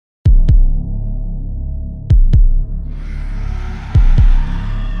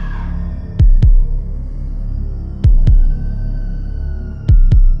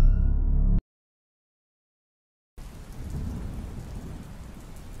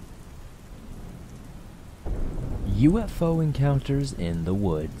UFO Encounters in the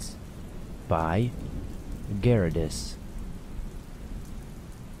Woods by Gerardus.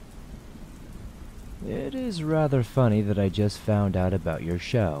 It is rather funny that I just found out about your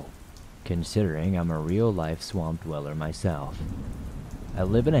show, considering I'm a real-life swamp dweller myself. I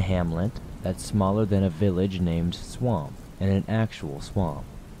live in a hamlet that's smaller than a village named Swamp, in an actual swamp.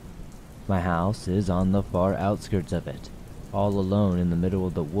 My house is on the far outskirts of it, all alone in the middle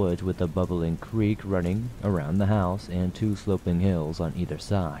of the woods with a bubbling creek running around the house and two sloping hills on either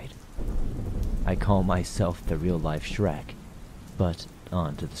side. I call myself the real-life Shrek, but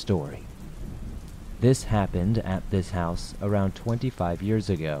on to the story. This happened at this house around 25 years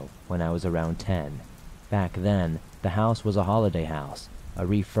ago, when I was around 10. Back then, the house was a holiday house, a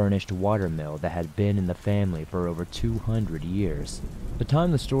refurnished watermill that had been in the family for over 200 years. The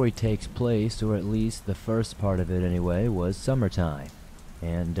time the story takes place, or at least the first part of it anyway, was summertime.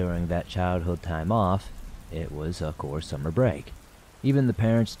 And during that childhood time off, it was, of course, summer break. Even the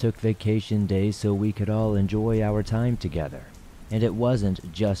parents took vacation days so we could all enjoy our time together. And it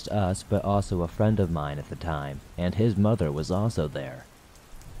wasn't just us, but also a friend of mine at the time, and his mother was also there.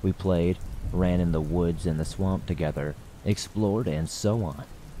 We played, ran in the woods and the swamp together, explored, and so on.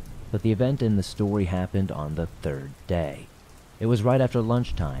 But the event in the story happened on the third day. It was right after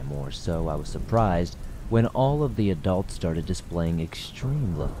lunchtime, or so I was surprised, when all of the adults started displaying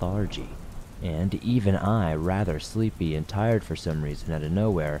extreme lethargy, and even I, rather sleepy and tired for some reason out of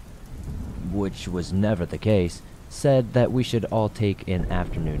nowhere, which was never the case, said that we should all take an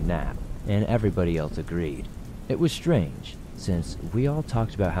afternoon nap, and everybody else agreed. It was strange, since we all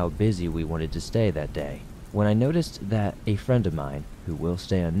talked about how busy we wanted to stay that day, when I noticed that a friend of mine, who will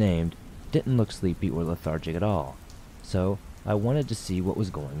stay unnamed, didn't look sleepy or lethargic at all. So I wanted to see what was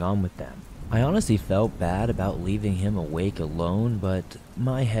going on with them. I honestly felt bad about leaving him awake alone, but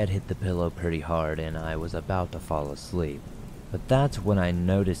my head hit the pillow pretty hard and I was about to fall asleep. But that's when I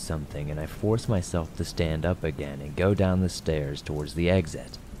noticed something and I forced myself to stand up again and go down the stairs towards the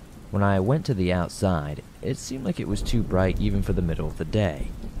exit. When I went to the outside, it seemed like it was too bright even for the middle of the day.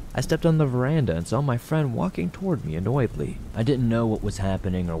 I stepped on the veranda and saw my friend walking toward me annoyedly. I didn't know what was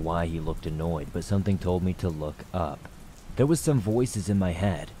happening or why he looked annoyed, but something told me to look up. There was some voices in my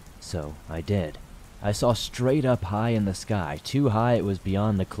head, so I did. I saw straight up high in the sky, too high it was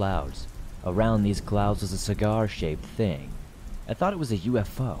beyond the clouds. Around these clouds was a cigar-shaped thing. I thought it was a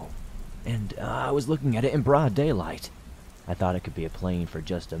UFO, and I was looking at it in broad daylight. I thought it could be a plane for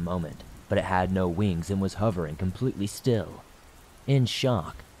just a moment, but it had no wings and was hovering completely still. In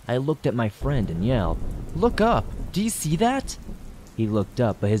shock, I looked at my friend and yelled, "Look up! Do you see that?" He looked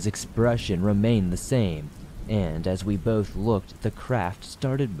up, but his expression remained the same, and as we both looked, the craft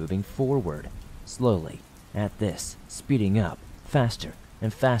started moving forward, slowly, at this, speeding up, faster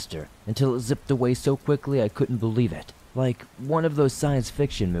and faster, until it zipped away so quickly I couldn't believe it, like one of those science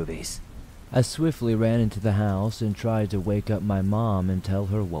fiction movies. I swiftly ran into the house and tried to wake up my mom and tell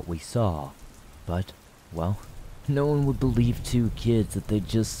her what we saw, but, well, no one would believe two kids that they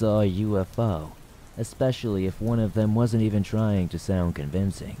just saw a UFO, especially if one of them wasn't even trying to sound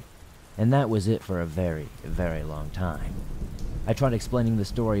convincing. And that was it for a very, very long time. I tried explaining the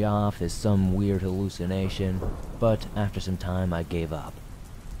story off as some weird hallucination, but after some time I gave up.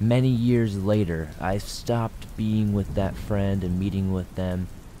 Many years later, I stopped being with that friend and meeting with them,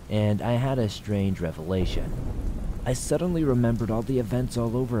 and I had a strange revelation. I suddenly remembered all the events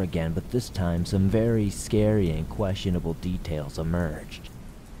all over again, but this time some very scary and questionable details emerged.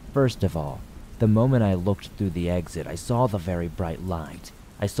 First of all, the moment I looked through the exit, I saw the very bright light.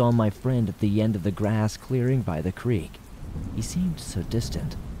 I saw my friend at the end of the grass clearing by the creek. He seemed so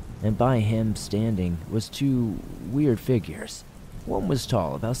distant, and by him standing was two weird figures. One was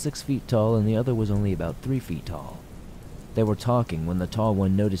tall, about 6 feet tall, and the other was only about 3 feet tall. They were talking when the tall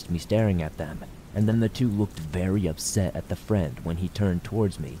one noticed me staring at them, and then the two looked very upset at the friend when he turned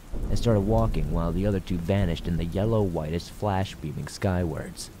towards me and started walking while the other two vanished in the yellow-whitish flash beaming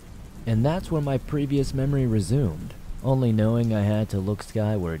skywards. And that's when my previous memory resumed, only knowing I had to look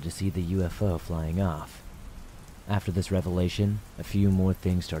skyward to see the UFO flying off. After this revelation, a few more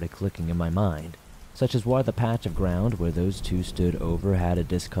things started clicking in my mind, such as why the patch of ground where those two stood over had a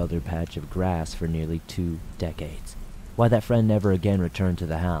discolored patch of grass for nearly 2 decades. Why that friend never again returned to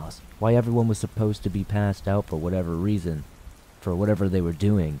the house. Why everyone was supposed to be passed out for whatever reason, for whatever they were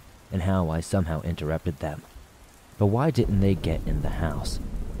doing, and how I somehow interrupted them. But why didn't they get in the house?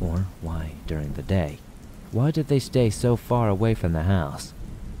 Or why, during the day? Why did they stay so far away from the house?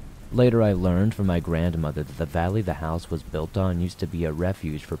 Later I learned from my grandmother that the valley the house was built on used to be a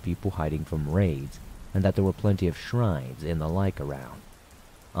refuge for people hiding from raids, and that there were plenty of shrines and the like around.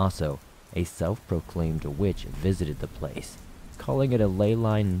 Also, A self-proclaimed witch visited the place, calling it a ley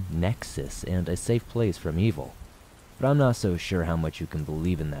line nexus and a safe place from evil. But I'm not so sure how much you can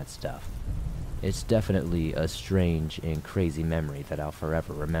believe in that stuff. It's definitely a strange and crazy memory that I'll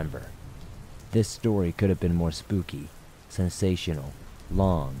forever remember. This story could have been more spooky, sensational,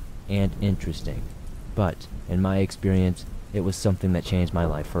 long, and interesting, but in my experience, it was something that changed my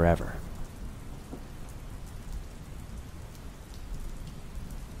life forever.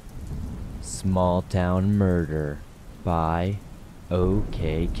 Small Town Murder by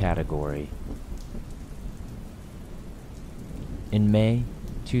OK Category. In May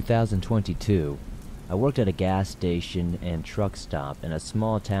 2022, I worked at a gas station and truck stop in a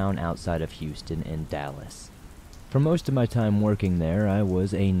small town outside of Houston in Dallas. For most of my time working there, I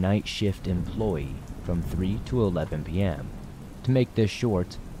was a night shift employee from 3 to 11 p.m. To make this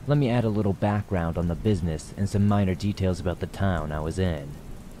short, let me add a little background on the business and some minor details about the town I was in.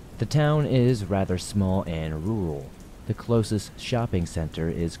 The town is rather small and rural. The closest shopping center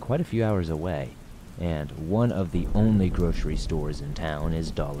is quite a few hours away, and one of the only grocery stores in town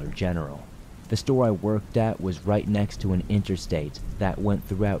is Dollar General. The store I worked at was right next to an interstate that went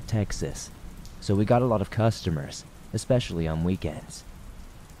throughout Texas, so we got a lot of customers, especially on weekends.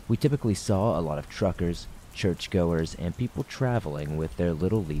 We typically saw a lot of truckers, churchgoers, and people traveling with their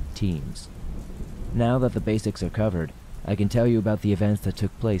Little League teams. Now that the basics are covered, I can tell you about the events that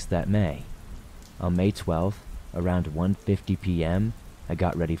took place that May. On May 12th, around 1:50 p.m., I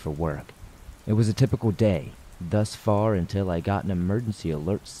got ready for work. It was a typical day, thus far until I got an emergency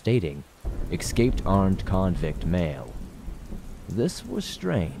alert stating, "Escaped armed convict male." This was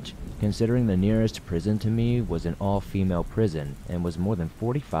strange, considering the nearest prison to me was an all-female prison and was more than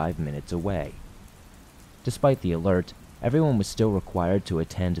 45 minutes away. Despite the alert, everyone was still required to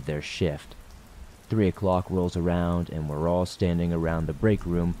attend their shift. 3 o'clock rolls around and we're all standing around the break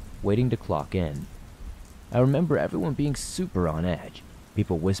room waiting to clock in. I remember everyone being super on edge,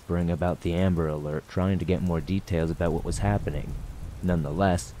 people whispering about the Amber Alert, trying to get more details about what was happening.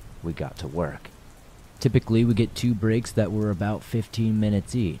 Nonetheless, we got to work. Typically, we get 2 breaks that were about 15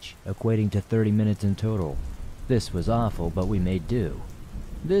 minutes each, equating to 30 minutes in total. This was awful, but we made do.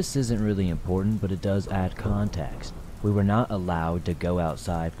 This isn't really important, but it does add context. We were not allowed to go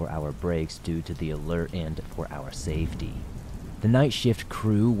outside for our breaks due to the alert and for our safety. The night shift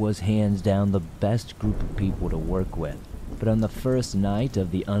crew was hands down the best group of people to work with, but on the first night of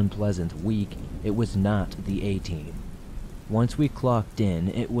the unpleasant week, it was not the A-team. Once we clocked in,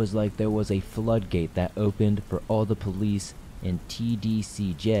 it was like there was a floodgate that opened for all the police and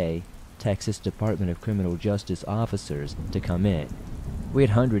TDCJ, Texas Department of Criminal Justice officers, to come in. We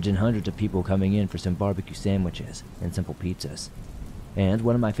had hundreds and hundreds of people coming in for some barbecue sandwiches and simple pizzas. And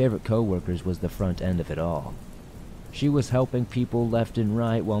one of my favorite co-workers was the front end of it all. She was helping people left and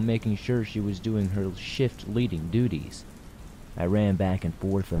right while making sure she was doing her shift-leading duties. I ran back and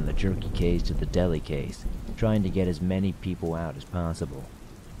forth from the jerky case to the deli case, trying to get as many people out as possible.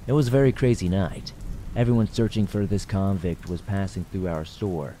 It was a very crazy night. Everyone searching for this convict was passing through our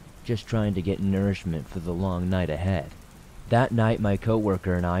store, just trying to get nourishment for the long night ahead. That night, my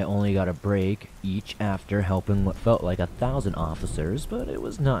coworker and I only got a break each after helping what felt like 1,000 officers, but it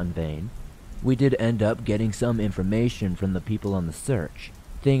was not in vain. We did end up getting some information from the people on the search,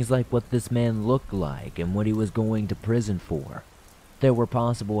 things like what this man looked like and what he was going to prison for. There were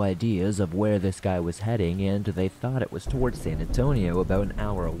possible ideas of where this guy was heading, and they thought it was towards San Antonio, about an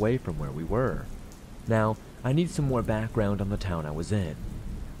hour away from where we were. Now, I need some more background on the town I was in.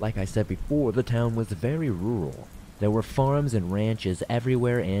 Like I said before, the town was very rural. There were farms and ranches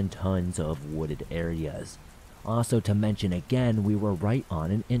everywhere and tons of wooded areas. Also, to mention again, we were right on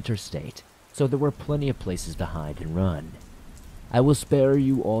an interstate, so there were plenty of places to hide and run. I will spare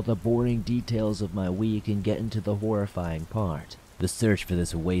you all the boring details of my week and get into the horrifying part. The search for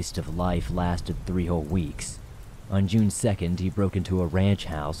this waste of life lasted 3 whole weeks. On June 2nd, he broke into a ranch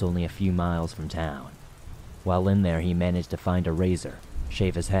house only a few miles from town. While in there, he managed to find a razor,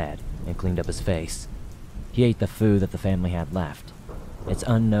 shave his head, and cleaned up his face. He ate the food that the family had left. It's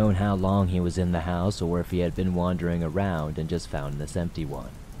unknown how long he was in the house or if he had been wandering around and just found this empty one.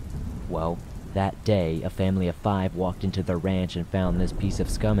 Well, that day, a family of 5 walked into the ranch and found this piece of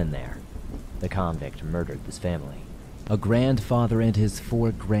scum in there. The convict murdered this family. A grandfather and his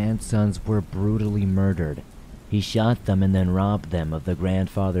 4 grandsons were brutally murdered. He shot them and then robbed them of the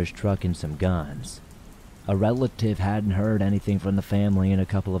grandfather's truck and some guns. A relative hadn't heard anything from the family in a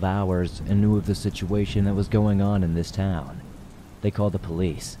couple of hours and knew of the situation that was going on in this town. They called the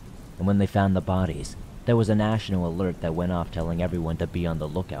police, and when they found the bodies, there was a national alert that went off telling everyone to be on the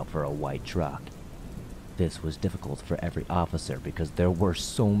lookout for a white truck. this was difficult for every officer because there were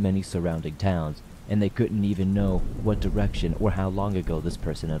so many surrounding towns, and they couldn't even know what direction or how long ago this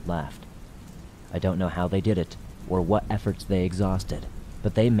person had left. I don't know how they did it, or what efforts they exhausted,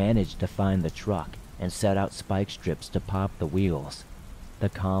 but they managed to find the truck and set out spike strips to pop the wheels. The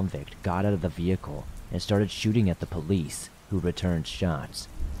convict got out of the vehicle and started shooting at the police, who returned shots.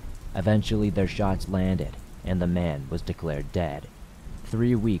 Eventually their shots landed, and the man was declared dead.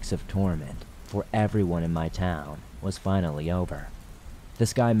 3 weeks of torment for everyone in my town was finally over.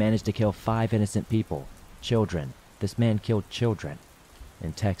 This guy managed to kill 5 innocent people, children. This man killed children.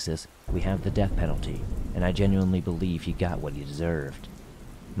 In Texas, we have the death penalty, and I genuinely believe he got what he deserved.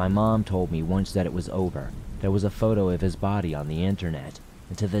 My mom told me once that it was over. There was a photo of his body on the internet,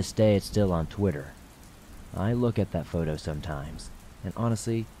 and to this day it's still on Twitter. I look at that photo sometimes, and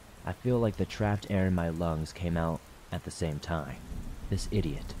honestly, I feel like the trapped air in my lungs came out at the same time. This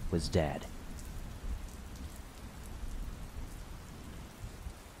idiot was dead.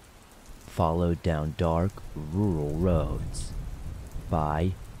 Followed down dark, rural roads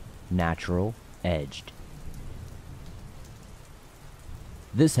by Natural Edged.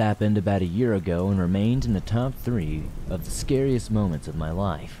 This happened about a year ago and remained in the top 3 of the scariest moments of my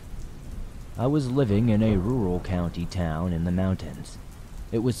life. I was living in a rural county town in the mountains.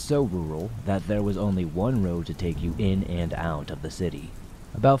 It was so rural that there was only one road to take you in and out of the city.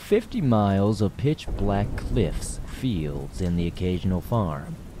 About 50 miles of pitch-black cliffs, fields, and the occasional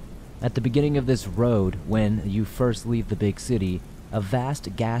farm. At the beginning of this road, when you first leave the big city, a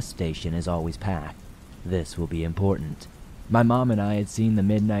vast gas station is always packed. This will be important. My mom and I had seen the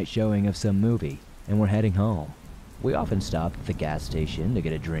midnight showing of some movie, and were heading home. We often stopped at the gas station to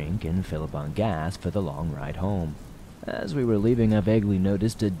get a drink and fill up on gas for the long ride home. As we were leaving, I vaguely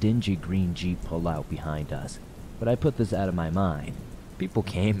noticed a dingy green Jeep pull out behind us, but I put this out of my mind. People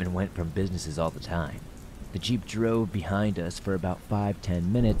came and went from businesses all the time. The Jeep drove behind us for about 5-10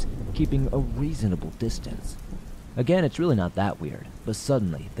 minutes, keeping a reasonable distance. Again, it's really not that weird, but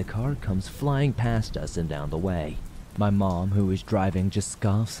suddenly the car comes flying past us and down the way. My mom, who is driving, just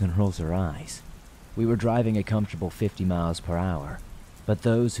scoffs and rolls her eyes. We were driving a comfortable 50 miles per hour, but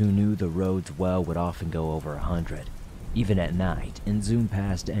those who knew the roads well would often go over 100, even at night, and zoom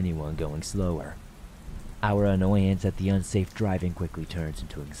past anyone going slower. Our annoyance at the unsafe driving quickly turns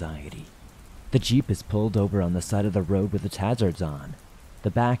into anxiety. The Jeep is pulled over on the side of the road with its hazards on.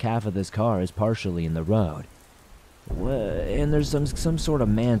 The back half of this car is partially in the road, and there's some sort of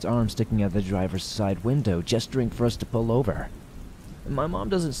man's arm sticking out the driver's side window, gesturing for us to pull over. My mom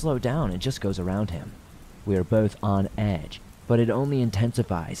doesn't slow down and just goes around him. We are both on edge, but it only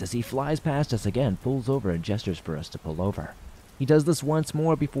intensifies as he flies past us again, pulls over and gestures for us to pull over. He does this once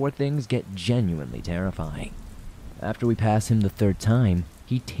more before things get genuinely terrifying. After we pass him the 3rd time,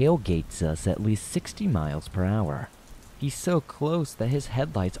 he tailgates us at least 60 miles per hour. He's so close that his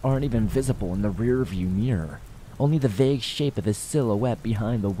headlights aren't even visible in the rearview mirror, only the vague shape of his silhouette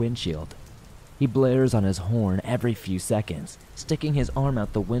behind the windshield. He blares on his horn every few seconds, sticking his arm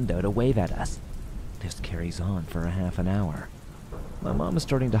out the window to wave at us. This carries on for a half an hour. My mom is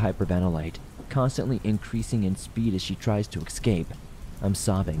starting to hyperventilate, constantly increasing in speed as she tries to escape. I'm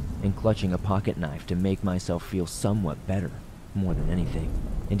sobbing and clutching a pocket knife to make myself feel somewhat better, more than anything.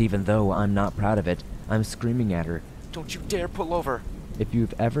 And even though I'm not proud of it, I'm screaming at her, "Don't you dare pull over!" If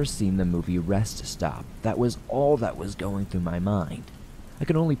you've ever seen the movie Rest Stop, that was all that was going through my mind. I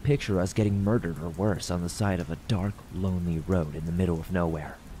could only picture us getting murdered or worse on the side of a dark, lonely road in the middle of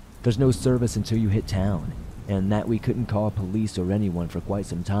nowhere. There's no service until you hit town, and that we couldn't call police or anyone for quite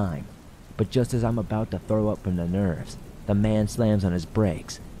some time. But just as I'm about to throw up from the nerves, the man slams on his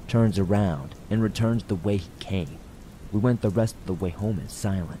brakes, turns around, and returns the way he came. We went the rest of the way home in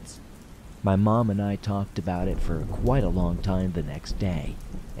silence. My mom and I talked about it for quite a long time the next day,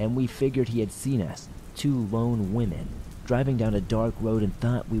 and we figured he had seen us, 2 lone women, driving down a dark road and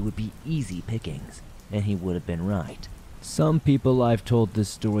thought we would be easy pickings, and he would have been right. Some people I've told this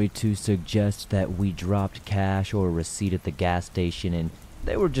story to suggest that we dropped cash or a receipt at the gas station and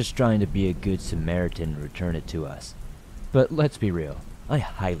they were just trying to be a good Samaritan and return it to us. But let's be real, I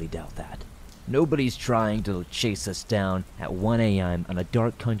highly doubt that. Nobody's trying to chase us down at 1 a.m. on a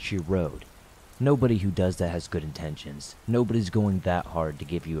dark country road. Nobody who does that has good intentions. Nobody's going that hard to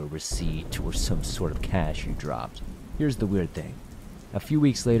give you a receipt or some sort of cash you dropped. Here's the weird thing. A few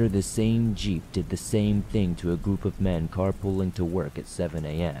weeks later, the same Jeep did the same thing to a group of men carpooling to work at 7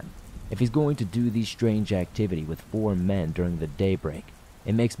 a.m. If he's going to do these strange activity with 4 men during the daybreak,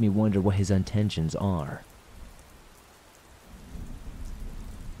 it makes me wonder what his intentions are.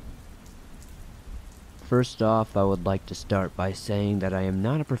 First off, I would like to start by saying that I am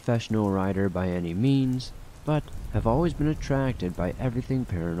not a professional writer by any means, but have always been attracted by everything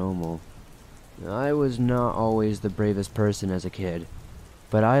paranormal. I was not always the bravest person as a kid,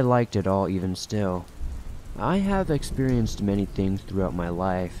 but I liked it all even still. I have experienced many things throughout my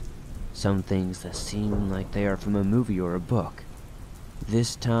life, some things that seem like they are from a movie or a book.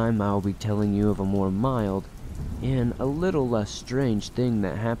 This time I will be telling you of a more mild and a little less strange thing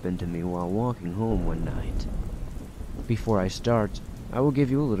that happened to me while walking home one night. Before I start, I will give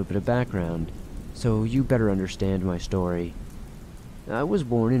you a little bit of background, so you better understand my story. I was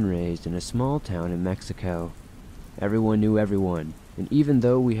born and raised in a small town in Mexico. Everyone knew everyone, and even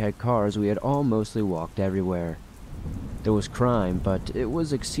though we had cars, we had all mostly walked everywhere. There was crime, but it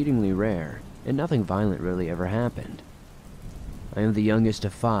was exceedingly rare, and nothing violent really ever happened. I am the youngest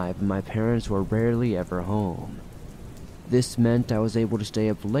of 5, and my parents were rarely ever home. This meant I was able to stay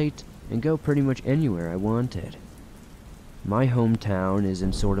up late and go pretty much anywhere I wanted. My hometown is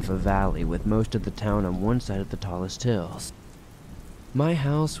in sort of a valley, with most of the town on one side of the tallest hills. My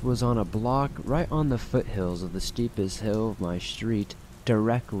house was on a block right on the foothills of the steepest hill of my street,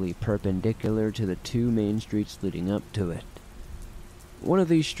 directly perpendicular to the 2 main streets leading up to it. One of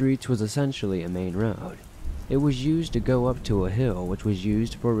these streets was essentially a main road. It was used to go up to a hill which was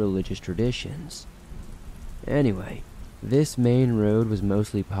used for religious traditions. Anyway, this main road was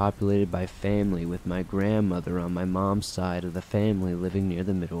mostly populated by family, with my grandmother on my mom's side of the family living near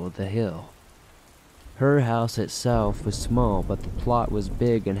the middle of the hill. Her house itself was small, but the plot was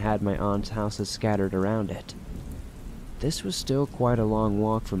big and had my aunt's houses scattered around it. This was still quite a long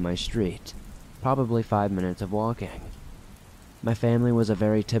walk from my street, probably 5 minutes of walking. My family was a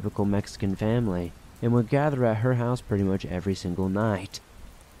very typical Mexican family, and would gather at her house pretty much every single night.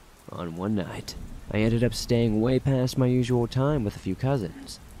 On one night, I ended up staying way past my usual time with a few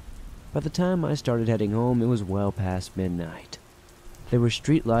cousins. By the time I started heading home, it was well past midnight. There were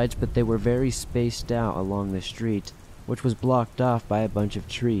street lights, but they were very spaced out along the street, which was blocked off by a bunch of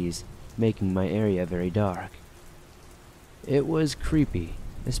trees, making my area very dark. It was creepy,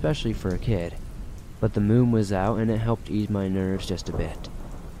 especially for a kid, but the moon was out and it helped ease my nerves just a bit.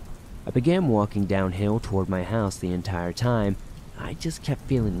 I began walking downhill toward my house. The entire time, I just kept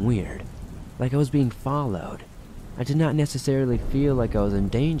feeling weird, like I was being followed. I did not necessarily feel like I was in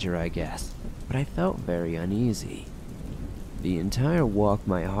danger, I guess, but I felt very uneasy. The entire walk,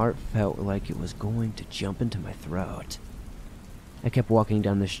 my heart felt like it was going to jump into my throat. I kept walking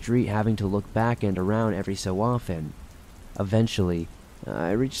down the street, having to look back and around every so often. Eventually,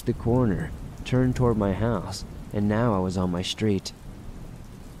 I reached the corner, turned toward my house, and now I was on my street.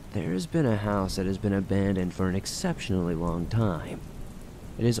 There has been a house that has been abandoned for an exceptionally long time.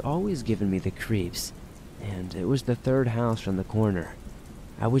 It has always given me the creeps, and it was the 3rd house from the corner.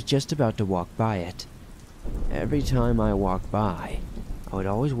 I was just about to walk by it. Every time I walked by, I would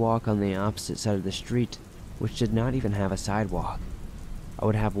always walk on the opposite side of the street, which did not even have a sidewalk. I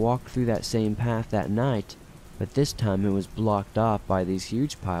would have walked through that same path that night, but this time it was blocked off by these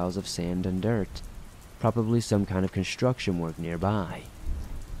huge piles of sand and dirt, probably some kind of construction work nearby.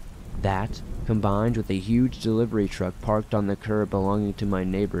 That, combined with a huge delivery truck parked on the curb belonging to my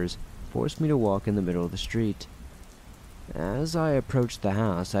neighbors, forced me to walk in the middle of the street. As I approached the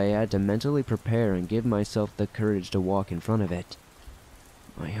house, I had to mentally prepare and give myself the courage to walk in front of it.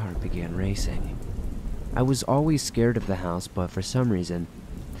 My heart began racing. I was always scared of the house, but for some reason,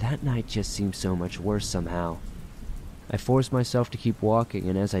 that night just seemed so much worse somehow. I forced myself to keep walking,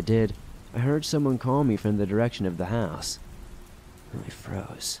 and as I did, I heard someone call me from the direction of the house. I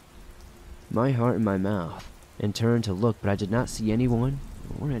froze, my heart in my mouth, and turned to look, but I did not see anyone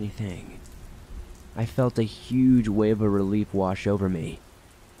or anything. I felt a huge wave of relief wash over me.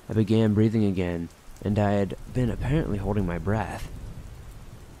 I began breathing again, and I had been apparently holding my breath.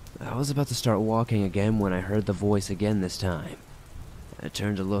 I was about to start walking again when I heard the voice again this time. I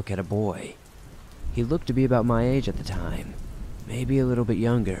turned to look at a boy. He looked to be about my age at the time, maybe a little bit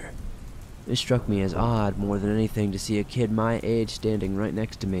younger. It struck me as odd more than anything to see a kid my age standing right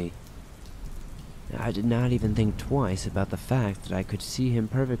next to me. I did not even think twice about the fact that I could see him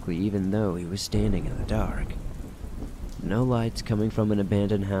perfectly even though he was standing in the dark. No lights coming from an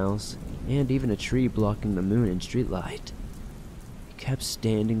abandoned house, and even a tree blocking the moon and streetlight. He kept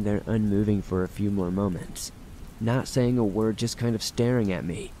standing there unmoving for a few more moments, not saying a word, just kind of staring at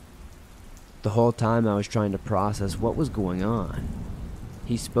me. The whole time I was trying to process what was going on.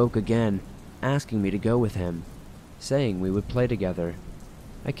 He spoke again, asking me to go with him, saying we would play together.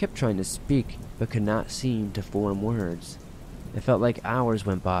 I kept trying to speak, but could not seem to form words. It felt like hours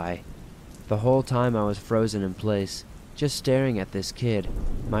went by. The whole time I was frozen in place, just staring at this kid,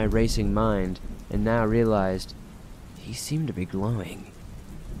 my racing mind, and now I realized he seemed to be glowing.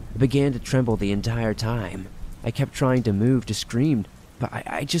 I began to tremble the entire time. I kept trying to move, to scream, but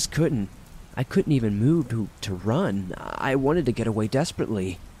I just couldn't. I couldn't even move to run. I wanted to get away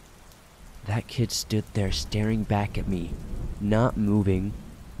desperately. That kid stood there staring back at me, not moving,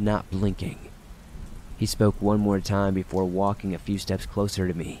 not blinking. He spoke one more time before walking a few steps closer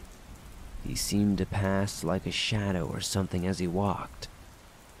to me. He seemed to pass like a shadow or something as he walked.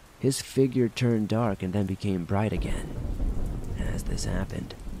 His figure turned dark and then became bright again. As this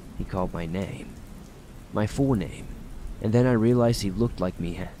happened, he called my name, my full name, and then I realized he looked like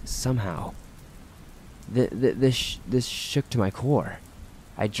me somehow. This shook to my core.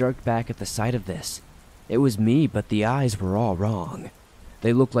 I jerked back at the sight of this. It was me, but the eyes were all wrong.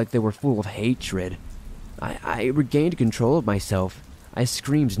 They looked like they were full of hatred. I regained control of myself. I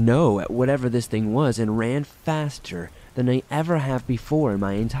screamed no at whatever this thing was and ran faster than I ever have before in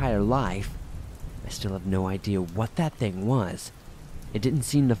my entire life. I still have no idea what that thing was. It didn't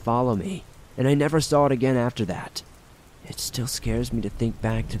seem to follow me, and I never saw it again after that. It still scares me to think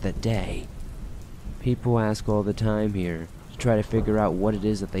back to that day. People ask all the time here to try to figure out what it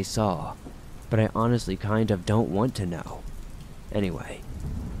is that they saw, but I honestly kind of don't want to know. Anyway,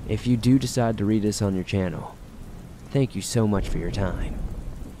 if you do decide to read this on your channel, thank you so much for your time.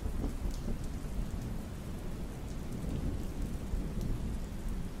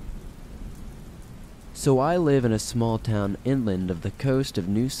 So I live in a small town inland of the coast of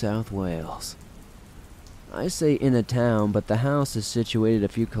New South Wales. I say in a town, but the house is situated a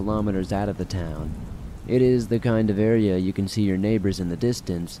few kilometers out of the town. It is the kind of area you can see your neighbors in the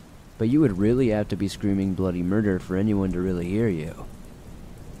distance, but you would really have to be screaming bloody murder for anyone to really hear you.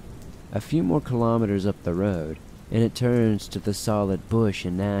 A few more kilometers up the road, and it turns to the solid bush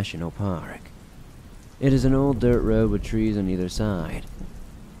and national park. It is an old dirt road with trees on either side.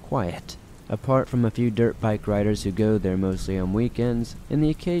 Quiet, apart from a few dirt bike riders who go there mostly on weekends, and the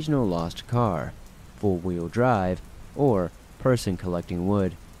occasional lost car, full-wheel drive, or person collecting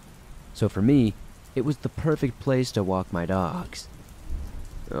wood. So for me, it was the perfect place to walk my dogs.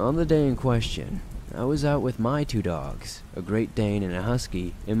 On the day in question, I was out with my two dogs, a Great Dane and a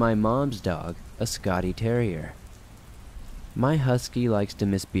Husky, and my mom's dog, a Scotty Terrier. My Husky likes to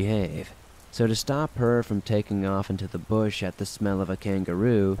misbehave, so to stop her from taking off into the bush at the smell of a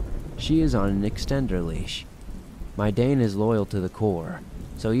kangaroo, she is on an extender leash. My Dane is loyal to the core,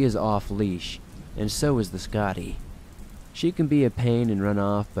 so he is off leash, and so is the Scotty. She can be a pain and run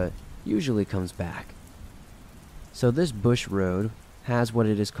off, but usually comes back. So this bush road has what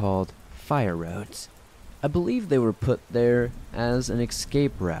it is called fire roads. I believe they were put there as an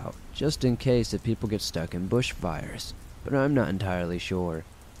escape route, just in case if people get stuck in bushfires, but I'm not entirely sure.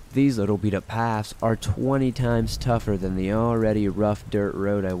 These little beat-up paths are 20 times tougher than the already rough dirt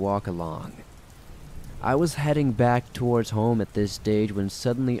road I walk along. I was heading back towards home at this stage when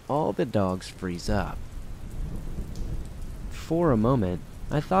suddenly all the dogs freeze up. For a moment,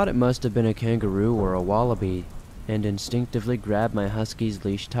 I thought it must have been a kangaroo or a wallaby, and instinctively grabbed my Husky's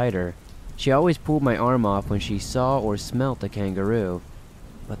leash tighter. She always pulled my arm off when she saw or smelt a kangaroo,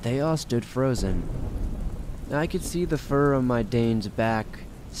 but they all stood frozen. I could see the fur on my Dane's back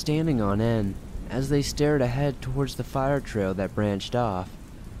standing on end as they stared ahead towards the fire trail that branched off.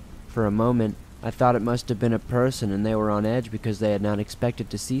 For a moment, I thought it must have been a person and they were on edge because they had not expected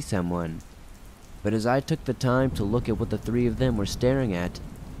to see someone. But as I took the time to look at what the three of them were staring at,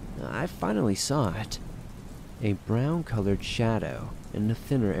 I finally saw it. A brown-colored shadow in a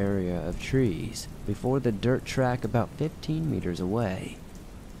thinner area of trees before the dirt track about 15 meters away.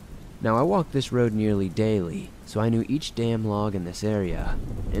 Now I walk this road nearly daily, so I knew each damn log in this area,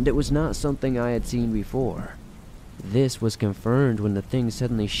 and it was not something I had seen before. This was confirmed when the thing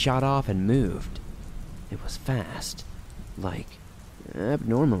suddenly shot off and moved. It was fast, like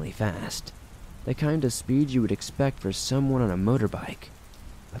abnormally fast, the kind of speed you would expect for someone on a motorbike.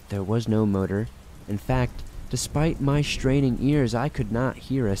 But there was no motor. In fact, despite my straining ears, I could not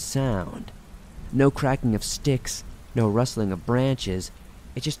hear a sound. No cracking of sticks, no rustling of branches.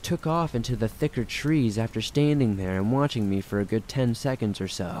 It just took off into the thicker trees after standing there and watching me for a good 10 seconds or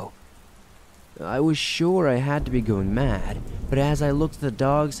so. I was sure I had to be going mad, but as I looked at the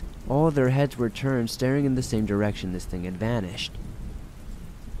dogs, all their heads were turned, staring in the same direction this thing had vanished.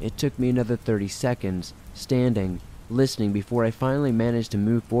 It took me another 30 seconds, standing, listening, before I finally managed to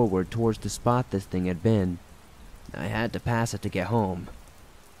move forward towards the spot this thing had been. I had to pass it to get home.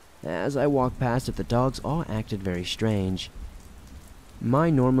 As I walked past it, the dogs all acted very strange.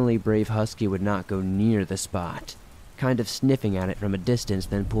 My normally brave Husky would not go near the spot, kind of sniffing at it from a distance,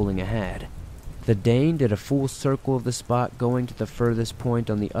 then pulling ahead. The Dane did a full circle of the spot, going to the furthest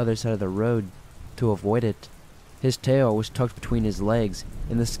point on the other side of the road, to avoid it. His tail was tucked between his legs,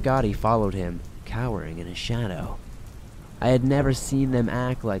 and the Scotty followed him, cowering in his shadow. I had never seen them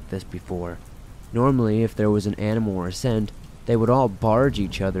act like this before. Normally, if there was an animal or a scent, they would all barge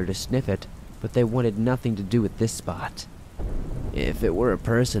each other to sniff it, but they wanted nothing to do with this spot. If it were a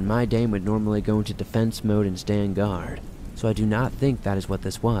person, my dame would normally go into defense mode and stand guard, so I do not think that is what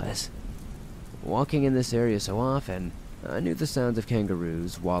this was. Walking in this area so often, I knew the sounds of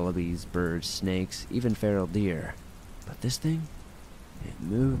kangaroos, wallabies, birds, snakes, even feral deer. But this thing? It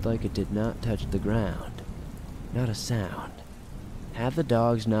moved like it did not touch the ground. Not a sound. Had the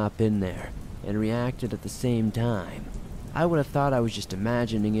dogs not been there and reacted at the same time, I would have thought I was just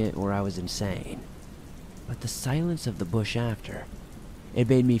imagining it or I was insane. But the silence of the bush after, it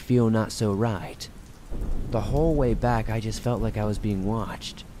made me feel not so right. The whole way back I just felt like I was being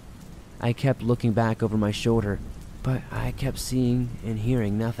watched. I kept looking back over my shoulder, but I kept seeing and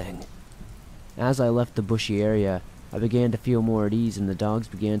hearing nothing. As I left the bushy area, I began to feel more at ease and the dogs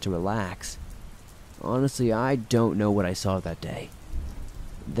began to relax. Honestly, I don't know what I saw that day.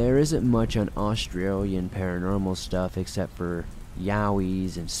 There isn't much on Australian paranormal stuff except for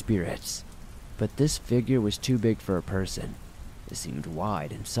yowies and spirits. But this figure was too big for a person. It seemed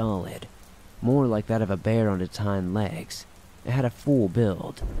wide and solid, more like that of a bear on its hind legs. It had a full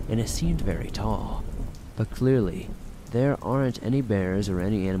build, and it seemed very tall. But clearly, there aren't any bears or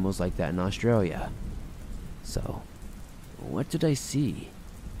any animals like that in Australia. So, what did I see?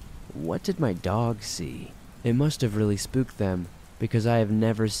 What did my dogs see? It must have really spooked them, because I have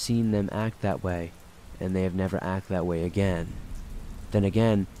never seen them act that way, and they have never acted that way again. Then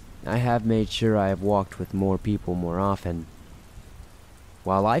again, I have made sure I have walked with more people more often.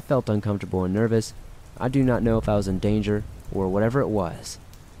 While I felt uncomfortable and nervous, I do not know if I was in danger or whatever it was.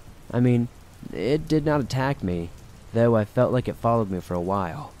 I mean, it did not attack me, though I felt like it followed me for a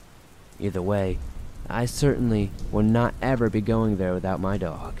while. Either way, I certainly will not ever be going there without my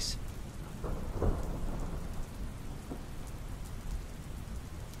dogs.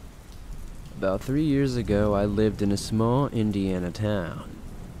 About 3 years ago, I lived in a small Indiana town.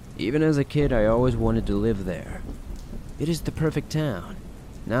 Even as a kid, I always wanted to live there. It is the perfect town.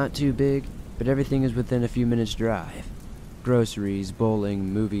 Not too big, but everything is within a few minutes' drive. Groceries,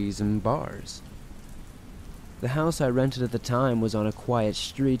 bowling, movies, and bars. The house I rented at the time was on a quiet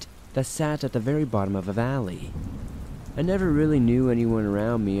street that sat at the very bottom of a valley. I never really knew anyone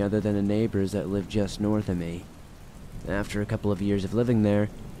around me other than the neighbors that lived just north of me. After a couple of years of living there,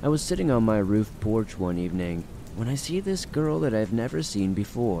 I was sitting on my roof porch one evening when I see this girl that I've never seen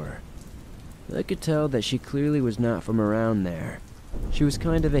before. I could tell that she clearly was not from around there. She was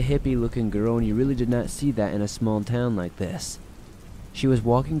kind of a hippie-looking girl, and you really did not see that in a small town like this. She was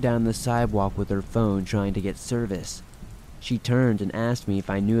walking down the sidewalk with her phone trying to get service. She turned and asked me if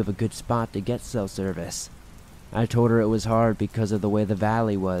I knew of a good spot to get cell service. I told her it was hard because of the way the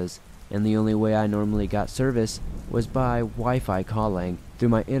valley was, and the only way I normally got service was by Wi-Fi calling through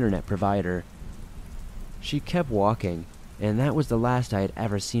my internet provider. She kept walking, and that was the last I had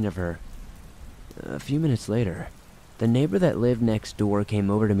ever seen of her. A few minutes later, the neighbor that lived next door came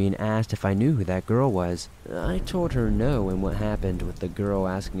over to me and asked if I knew who that girl was. I told her no and what happened with the girl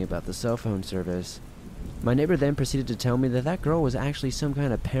asking about the cell phone service. My neighbor then proceeded to tell me that that girl was actually some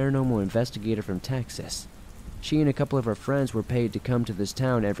kind of paranormal investigator from Texas. She and a couple of her friends were paid to come to this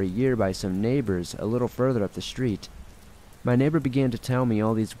town every year by some neighbors a little further up the street. My neighbor began to tell me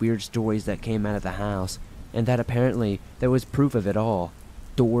all these weird stories that came out of the house, and that apparently there was proof of it all.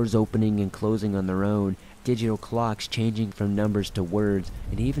 Doors opening and closing on their own, digital clocks changing from numbers to words,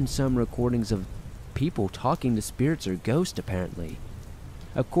 and even some recordings of people talking to spirits or ghosts apparently.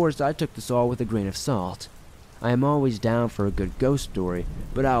 Of course, I took this all with a grain of salt. I am always down for a good ghost story,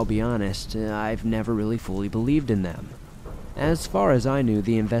 but I'll be honest, I've never really fully believed in them. As far as I knew,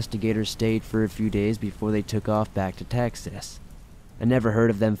 the investigators stayed for a few days before they took off back to Texas. I never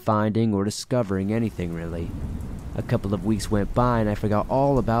heard of them finding or discovering anything really. A couple of weeks went by and I forgot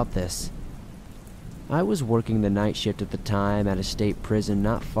all about this. I was working the night shift at the time at a state prison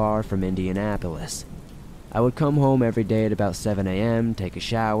not far from Indianapolis. I would come home every day at about 7 a.m., take a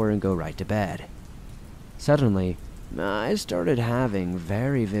shower, and go right to bed. Suddenly, I started having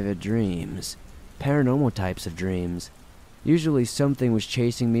very vivid dreams, paranormal types of dreams. Usually something was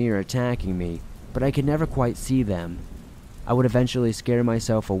chasing me or attacking me, but I could never quite see them. I would eventually scare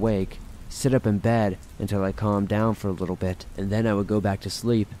myself awake, sit up in bed until I calmed down for a little bit, and then I would go back to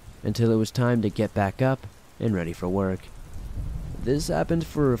sleep until it was time to get back up and ready for work. This happened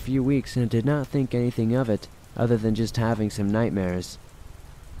for a few weeks and I did not think anything of it other than just having some nightmares.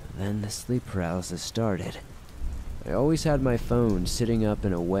 Then the sleep paralysis started. I always had my phone sitting up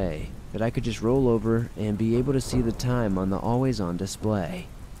and away, that I could just roll over and be able to see the time on the always-on display.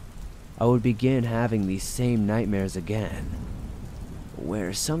 I would begin having these same nightmares again,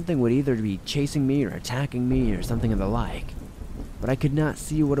 where something would either be chasing me or attacking me or something of the like, but I could not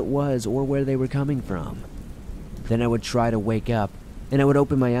see what it was or where they were coming from. Then I would try to wake up, and I would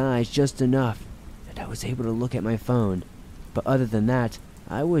open my eyes just enough, and I was able to look at my phone, but other than that,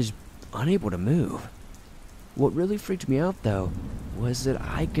 I was unable to move. What really freaked me out, though, was that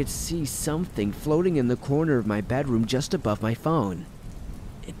I could see something floating in the corner of my bedroom just above my phone.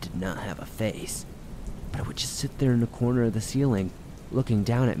 It did not have a face, but it would just sit there in the corner of the ceiling, looking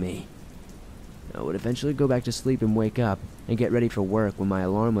down at me. I would eventually go back to sleep and wake up and get ready for work when my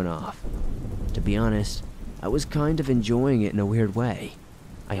alarm went off. To be honest, I was kind of enjoying it in a weird way.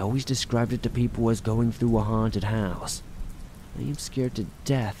 I always described it to people as going through a haunted house. I am scared to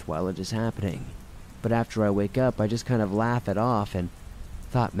death while it is happening, but after I wake up, I just kind of laugh it off and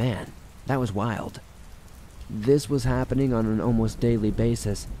thought, man, that was wild. This was happening on an almost daily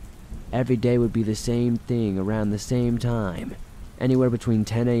basis. Every day would be the same thing around the same time, anywhere between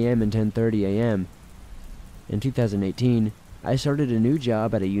 10 a.m. and 10:30 a.m. In 2018, I started a new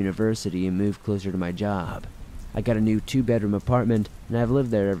job at a university and moved closer to my job. I got a new 2-bedroom apartment, and I've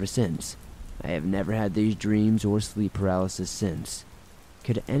lived there ever since. I have never had these dreams or sleep paralysis since.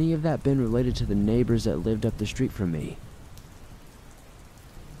 Could any of that been related to the neighbors that lived up the street from me?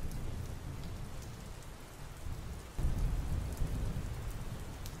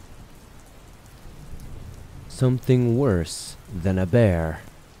 Something Worse Than a Bear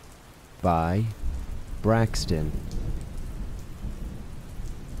by Braxton.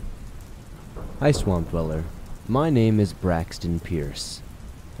 Hi, Swamp Dweller. My name is Braxton Pierce.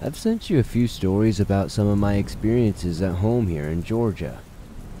 I've sent you a few stories about some of my experiences at home here in Georgia.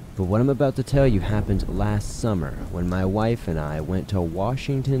 But what I'm about to tell you happened last summer when my wife and I went to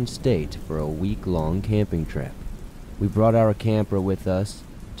Washington State for a week-long camping trip. We brought our camper with us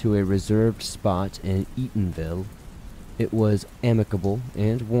to a reserved spot in Eatonville. It was amicable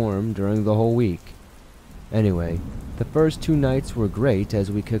and warm during the whole week. Anyway, the first 2 nights were great as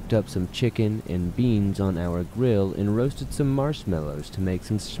we cooked up some chicken and beans on our grill and roasted some marshmallows to make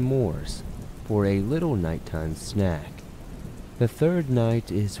some s'mores for a little nighttime snack. The 3rd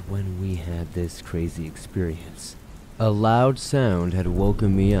night is when we had this crazy experience. A loud sound had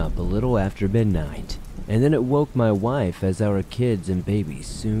woken me up a little after midnight, and then it woke my wife as our kids and babies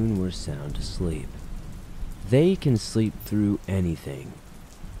soon were sound asleep. They can sleep through anything.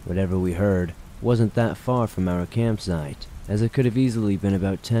 Whatever we heard wasn't that far from our campsite, as it could have easily been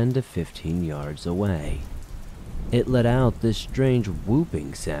about 10 to 15 yards away. It let out this strange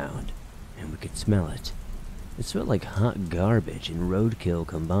whooping sound, and we could smell it. It smelled like hot garbage and roadkill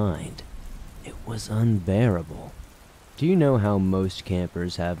combined. It was unbearable. Do you know how most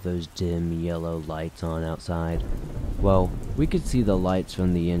campers have those dim yellow lights on outside? Well, we could see the lights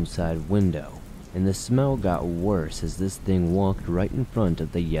from the inside window, and the smell got worse as this thing walked right in front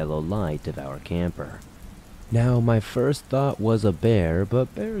of the yellow light of our camper. Now, my first thought was a bear,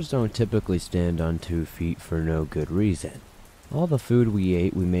 but bears don't typically stand on 2 feet for no good reason. All the food we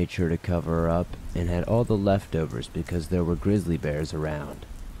ate we made sure to cover up and had all the leftovers because there were grizzly bears around.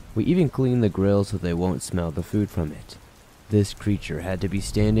 We even cleaned the grill so they won't smell the food from it. This creature had to be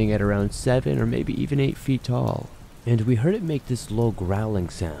standing at around 7 or maybe even 8 feet tall, and we heard it make this low growling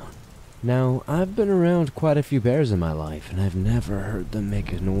sound. Now, I've been around quite a few bears in my life, and I've never heard them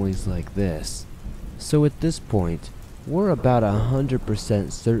make a noise like this. So at this point, we're about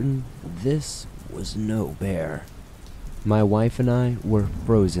 100% certain this was no bear. My wife and I were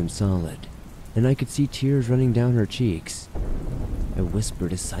frozen solid, and I could see tears running down her cheeks. I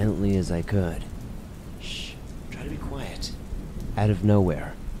whispered as silently as I could, "Shh, try to be quiet." Out of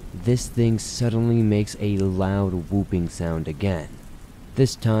nowhere, this thing suddenly makes a loud whooping sound again.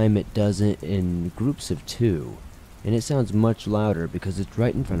 This time it does it in groups of 2, and it sounds much louder because it's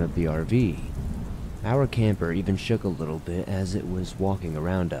right in front of the RV. Our camper even shook a little bit as it was walking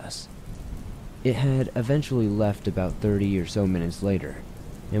around us. It had eventually left about 30 or so minutes later,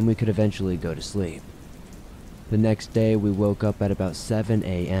 and we could eventually go to sleep. The next day we woke up at about 7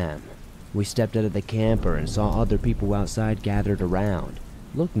 a.m. We stepped out of the camper and saw other people outside gathered around,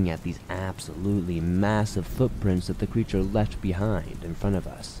 looking at these absolutely massive footprints that the creature left behind in front of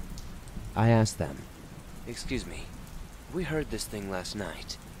us. I asked them, "Excuse me, we heard this thing last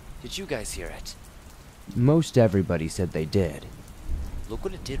night. Did you guys hear it?" Most everybody said they did. "Look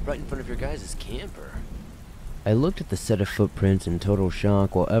what it did right in front of your guys' camper." I looked at the set of footprints in total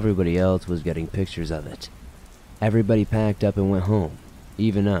shock while everybody else was getting pictures of it. Everybody packed up and went home,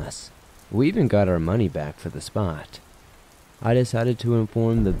 even us. We even got our money back for the spot. I decided to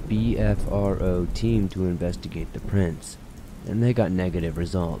inform the BFRO team to investigate the prints, and they got negative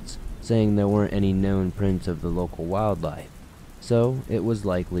results, saying there weren't any known prints of the local wildlife, so it was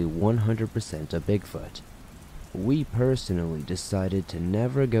likely 100% a Bigfoot. We personally decided to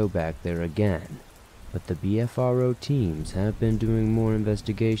never go back there again, but the BFRO teams have been doing more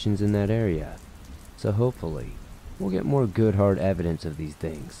investigations in that area, so hopefully we'll get more good hard evidence of these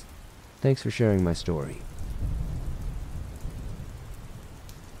things. Thanks for sharing my story.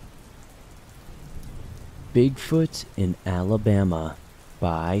 Bigfoot in Alabama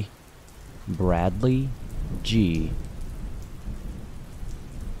by Bradley G.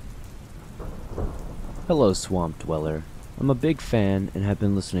 Hello, Swamp Dweller. I'm a big fan and have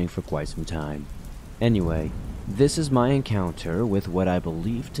been listening for quite some time. Anyway, this is my encounter with what I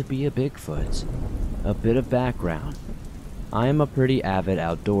believe to be a Bigfoot. A bit of background. I am a pretty avid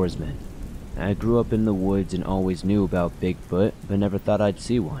outdoorsman. I grew up in the woods and always knew about Bigfoot, but never thought I'd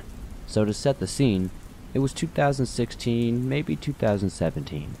see one. So to set the scene, it was 2016, maybe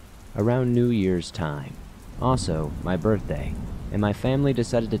 2017, around New Year's time. Also, my birthday, and my family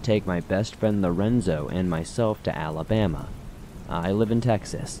decided to take my best friend Lorenzo and myself to Alabama. I live in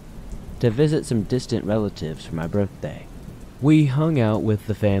Texas, to visit some distant relatives for my birthday. We hung out with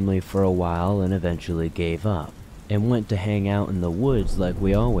the family for a while and eventually gave up, and went to hang out in the woods like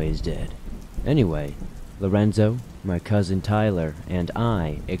we always did. Anyway, Lorenzo, my cousin Tyler, and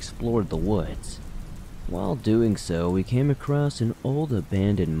I explored the woods. While doing so, we came across an old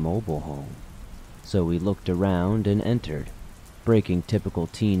abandoned mobile home. So we looked around and entered. Breaking typical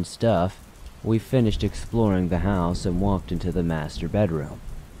teen stuff, we finished exploring the house and walked into the master bedroom,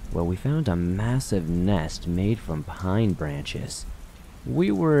 where we found a massive nest made from pine branches. We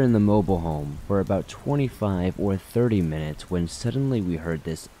were in the mobile home for about 25 or 30 minutes when suddenly we heard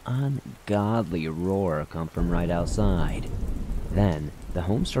this ungodly roar come from right outside. Then, the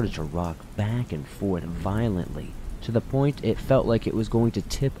home started to rock back and forth violently, to the point it felt like it was going to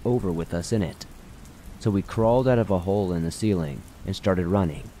tip over with us in it. So we crawled out of a hole in the ceiling and started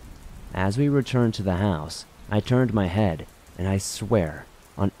running. As we returned to the house, I turned my head, and I swear,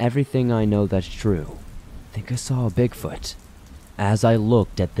 on everything I know that's true, I think I saw a Bigfoot. As I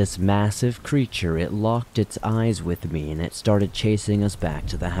looked at this massive creature, it locked its eyes with me and it started chasing us back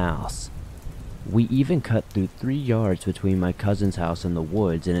to the house. We even cut through 3 yards between my cousin's house and the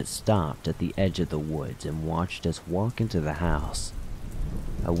woods, and it stopped at the edge of the woods and watched us walk into the house.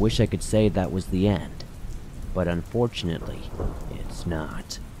 I wish I could say that was the end, but unfortunately, it's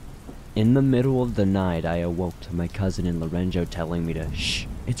not. In the middle of the night, I awoke to my cousin and Lorenzo telling me to shh,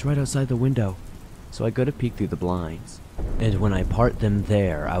 it's right outside the window. So I go to peek through the blinds, and when I part them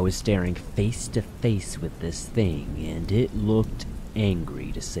there, I was staring face to face with this thing, and it looked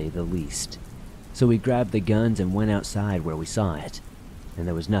angry to say the least. So we grabbed the guns and went outside where we saw it, and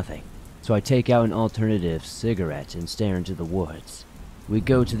there was nothing. So I take out an alternative cigarette and stare into the woods. We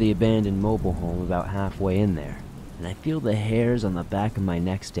go to the abandoned mobile home about halfway in there, and I feel the hairs on the back of my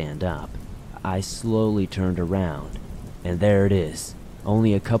neck stand up. I slowly turned around, and there it is,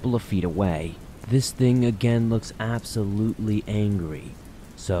 only a couple of feet away. This thing again looks absolutely angry.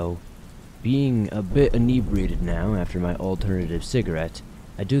 So, being a bit inebriated now after my alternative cigarette,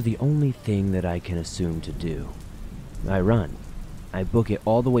 I do the only thing that I can assume to do. I run. I book it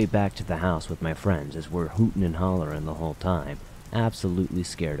all the way back to the house with my friends as we're hooting and hollering the whole time, absolutely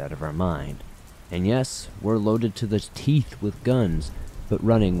scared out of our mind. And yes, we're loaded to the teeth with guns, but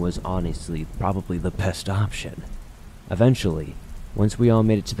running was honestly probably the best option. Eventually, once we all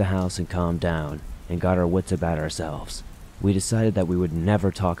made it to the house and calmed down and got our wits about ourselves, we decided that we would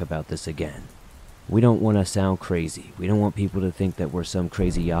never talk about this again. We don't want to sound crazy. We don't want people to think that we're some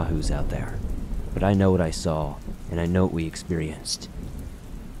crazy yahoos out there. But I know what I saw, and I know what we experienced.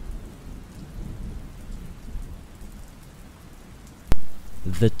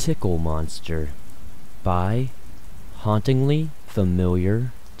 The Tickle Monster by Hauntingly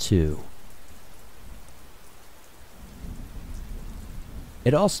Familiar 2.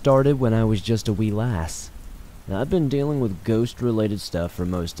 It all started when I was just a wee lass. Now, I've been dealing with ghost-related stuff for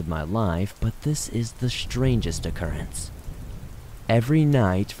most of my life, but this is the strangest occurrence. Every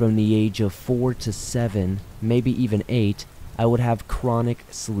night from the age of 4 to 7, maybe even 8, I would have chronic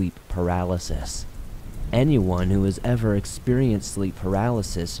sleep paralysis. Anyone who has ever experienced sleep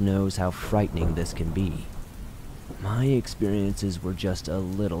paralysis knows how frightening this can be. My experiences were just a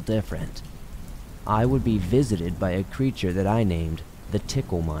little different. I would be visited by a creature that I named the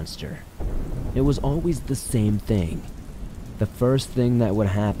Tickle Monster. It was always the same thing. The first thing that would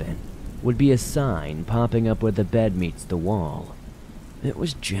happen would be a sign popping up where the bed meets the wall. It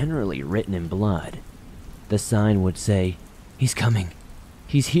was generally written in blood. The sign would say, "He's coming.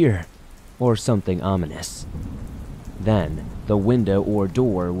 He's here," or something ominous. Then, the window or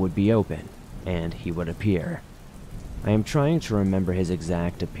door would be open, and he would appear. I am trying to remember his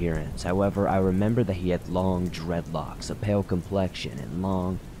exact appearance. However, I remember that he had long dreadlocks, a pale complexion, and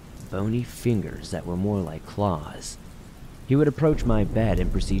long, bony fingers that were more like claws. He would approach my bed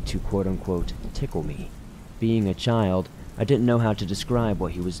and proceed to quote-unquote tickle me. Being a child, I didn't know how to describe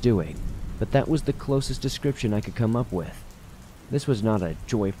what he was doing, but that was the closest description I could come up with. This was not a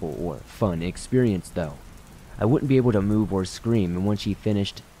joyful or fun experience, though. I wouldn't be able to move or scream, and once he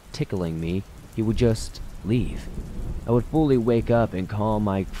finished tickling me, he would just leave. I would fully wake up and call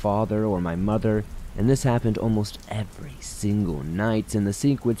my father or my mother, and this happened almost every single night, and the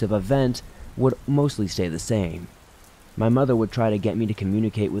sequence of events would mostly stay the same. My mother would try to get me to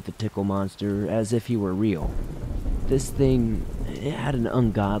communicate with the tickle monster as if he were real. This thing, it had an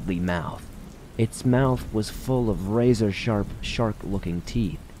ungodly mouth. Its mouth was full of razor-sharp, shark-looking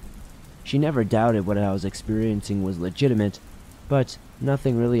teeth. She never doubted what I was experiencing was legitimate, but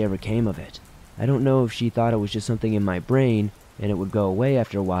nothing really ever came of it. I don't know if she thought it was just something in my brain and it would go away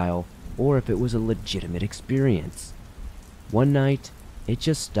after a while, or if it was a legitimate experience. One night, it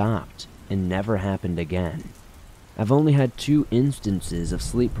just stopped and never happened again. I've only had 2 instances of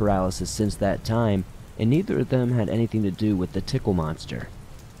sleep paralysis since that time, and neither of them had anything to do with the tickle monster.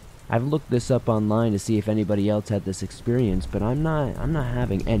 I've looked this up online to see if anybody else had this experience, but I'm not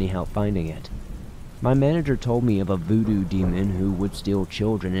having any help finding it. My manager told me of a voodoo demon who would steal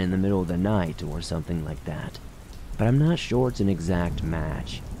children in the middle of the night or something like that, but I'm not sure it's an exact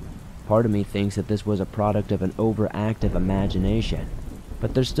match. Part of me thinks that this was a product of an overactive imagination,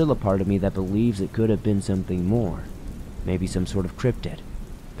 but there's still a part of me that believes it could have been something more. Maybe some sort of cryptid,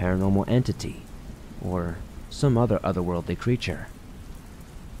 paranormal entity, or some other otherworldly creature.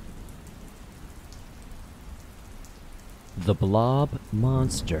 The Blob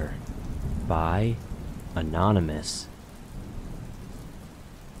Monster by Anonymous.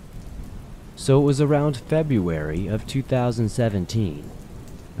 So it was around February of 2017.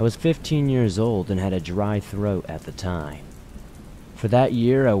 I was 15 years old and had a dry throat at the time. For that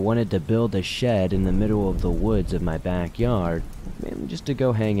year, I wanted to build a shed in the middle of the woods of my backyard, mainly just to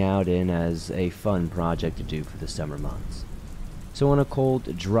go hang out in as a fun project to do for the summer months. So on a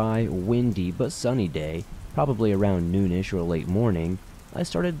cold, dry, windy, but sunny day, probably around noonish or late morning, I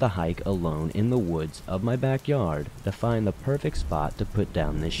started the hike alone in the woods of my backyard to find the perfect spot to put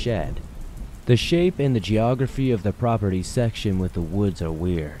down this shed. The shape and the geography of the property section with the woods are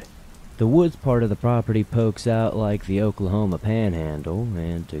weird. The woods part of the property pokes out like the Oklahoma Panhandle,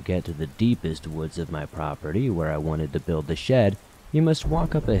 and to get to the deepest woods of my property where I wanted to build the shed, you must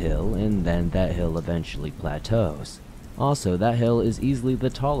walk up a hill, and then that hill eventually plateaus. Also, that hill is easily the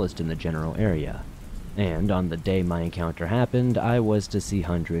tallest in the general area. And on the day my encounter happened, I was to see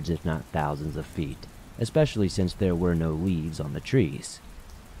hundreds if not thousands of feet, especially since there were no leaves on the trees.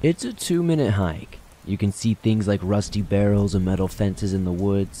 It's a 2-minute hike. You can see things like rusty barrels and metal fences in the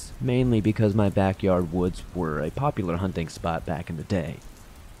woods, mainly because my backyard woods were a popular hunting spot back in the day.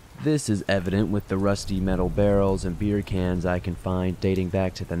 This is evident with the rusty metal barrels and beer cans I can find dating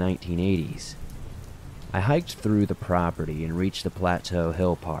back to the 1980s. I hiked through the property and reached the plateau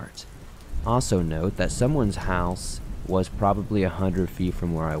hill part. Also note that someone's house was probably 100 feet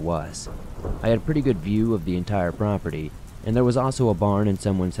from where I was. I had a pretty good view of the entire property, and there was also a barn in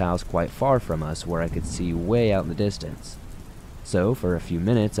someone's house quite far from us where I could see way out in the distance. So for a few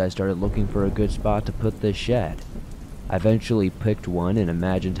minutes I started looking for a good spot to put this shed. I eventually picked one and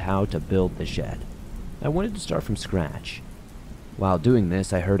imagined how to build the shed. I wanted to start from scratch. While doing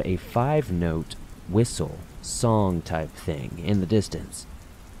this, I heard a 5-note whistle, song type thing in the distance.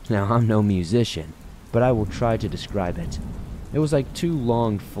 Now, I'm no musician, but I will try to describe it. It was like 2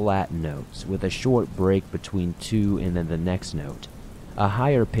 long flat notes with a short break between 2 and then the next note. A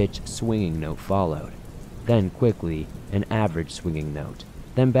higher pitched swinging note followed. Then quickly, an average swinging note.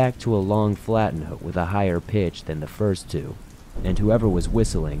 Then back to a long flat note with a higher pitch than the first 2. And whoever was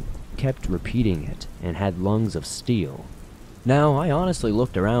whistling kept repeating it and had lungs of steel. Now, I honestly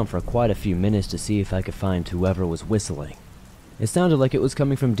looked around for quite a few minutes to see if I could find whoever was whistling. It sounded like it was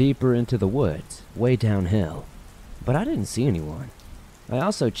coming from deeper into the woods, way downhill. But I didn't see anyone. I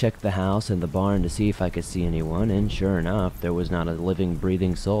also checked the house and the barn to see if I could see anyone, and sure enough, there was not a living,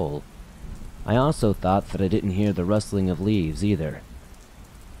 breathing soul. I also thought that I didn't hear the rustling of leaves either.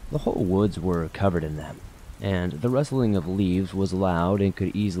 The whole woods were covered in them, and the rustling of leaves was loud and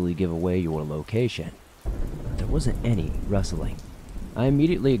could easily give away your location. But there wasn't any rustling. I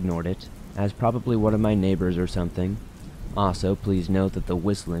immediately ignored it, as probably one of my neighbors or something. Also, please note that the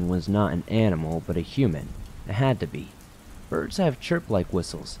whistling was not an animal, but a human. It had to be. Birds have chirp-like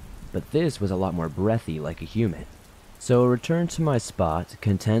whistles, but this was a lot more breathy like a human. So I returned to my spot,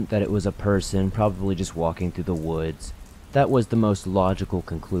 content that it was a person probably just walking through the woods. That was the most logical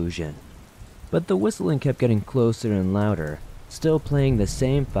conclusion. But the whistling kept getting closer and louder, still playing the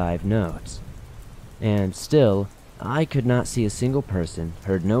same 5 notes. And still, I could not see a single person,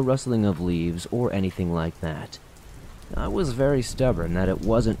 heard no rustling of leaves or anything like that. I was very stubborn that it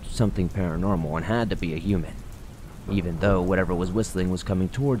wasn't something paranormal and had to be a human, even though whatever was whistling was coming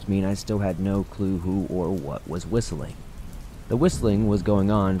towards me and I still had no clue who or what was whistling. The whistling was going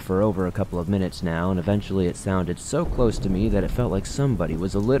on for over a couple of minutes now, and eventually it sounded so close to me that it felt like somebody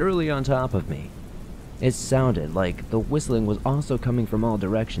was literally on top of me. It sounded like the whistling was also coming from all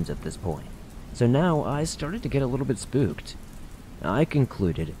directions at this point. So now I started to get a little bit spooked. I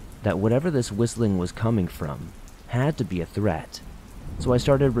concluded that whatever this whistling was coming from had to be a threat. So I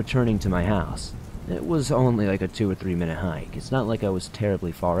started returning to my house. It was only like a 2 or 3 minute hike. It's not like I was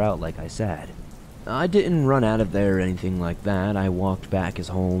terribly far out like I said. I didn't run out of there or anything like that. I walked back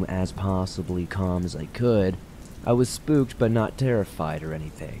home as possibly calm as I could. I was spooked but not terrified or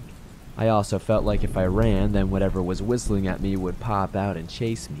anything. I also felt like if I ran, then whatever was whistling at me would pop out and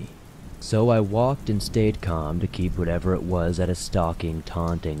chase me. So I walked and stayed calm to keep whatever it was at a stalking,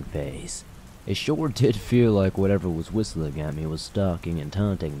 taunting phase. It sure did feel like whatever was whistling at me was stalking and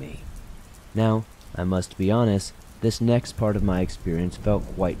taunting me. Now, I must be honest, this next part of my experience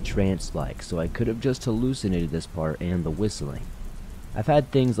felt quite trance-like, so I could have just hallucinated this part and the whistling. I've had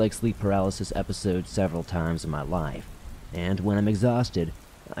things like sleep paralysis episodes several times in my life, and when I'm exhausted,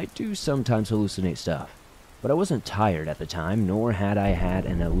 I do sometimes hallucinate stuff. But I wasn't tired at the time, nor had I had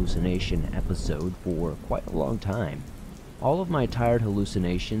an hallucination episode for quite a long time. All of my tired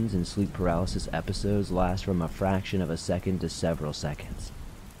hallucinations and sleep paralysis episodes last from a fraction of a second to several seconds.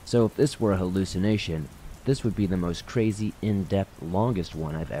 So if this were a hallucination, this would be the most crazy, in-depth, longest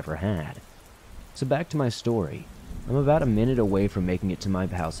one I've ever had. So back to my story. I'm about a minute away from making it to my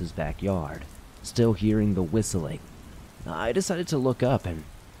house's backyard, still hearing the whistling. I decided to look up, and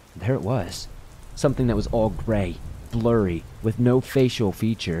there it was. Something that was all gray, blurry, with no facial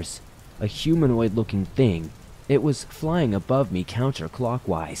features. A humanoid-looking thing. It was flying above me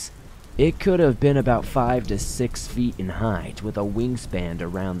counterclockwise. It could have been about 5 to 6 feet in height, with a wingspan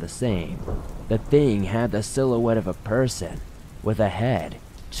around the same. The thing had the silhouette of a person, with a head,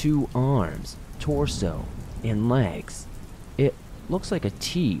 2 arms, torso, and legs. It looks like a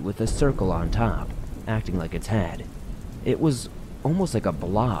T with a circle on top, acting like its head. It was almost like a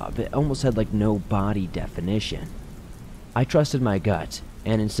blob. It almost had like no body definition. I trusted my gut,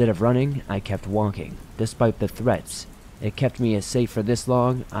 and instead of running, I kept walking, despite the threats. It kept me as safe for this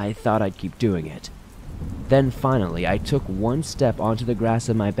long, I thought I'd keep doing it. Then finally, I took one step onto the grass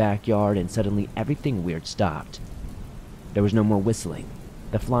in my backyard and suddenly everything weird stopped. There was no more whistling.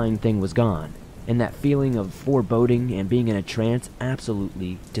 The flying thing was gone, and that feeling of foreboding and being in a trance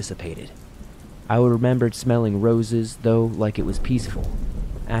absolutely dissipated. I remembered smelling roses, though, like it was peaceful.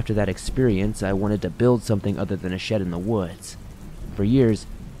 After that experience, I wanted to build something other than a shed in the woods. For years,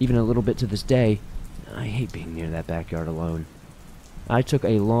 even a little bit to this day, I hate being near that backyard alone. I took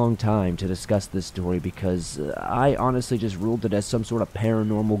a long time to discuss this story because I honestly just ruled it as some sort of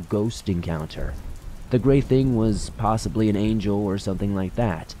paranormal ghost encounter. The gray thing was possibly an angel or something like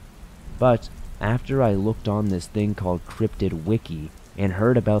that. But after I looked on this thing called Cryptid Wiki and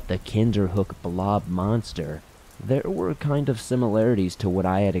heard about the Kinderhook blob monster, there were kind of similarities to what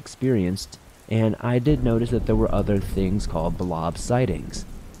I had experienced, and I did notice that there were other things called blob sightings.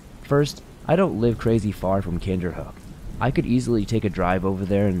 First, I don't live crazy far from Kinderhook. I could easily take a drive over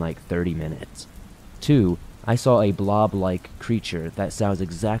there in like 30 minutes. 2, I saw a blob-like creature that sounds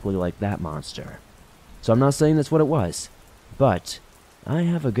exactly like that monster. So I'm not saying that's what it was, but I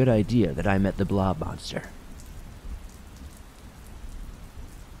have a good idea that I met the blob monster.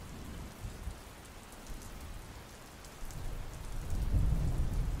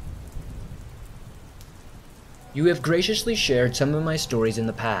 You have graciously shared some of my stories in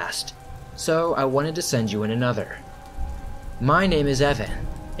the past, so I wanted to send you in another. My name is Evan,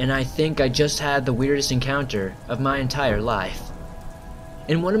 and I think I just had the weirdest encounter of my entire life.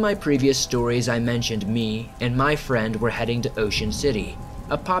 In one of my previous stories, I mentioned me and my friend were heading to Ocean City,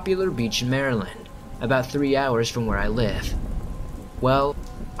 a popular beach in Maryland, about 3 hours from where I live. Well,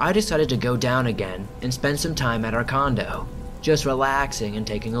 I decided to go down again and spend some time at our condo, just relaxing and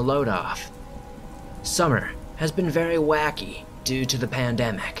taking a load off. Summer has been very wacky due to the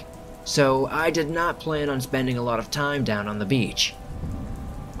pandemic, so I did not plan on spending a lot of time down on the beach.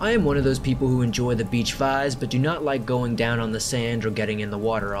 I am one of those people who enjoy the beach vibes but do not like going down on the sand or getting in the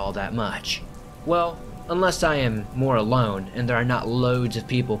water all that much. Well, unless I am more alone and there are not loads of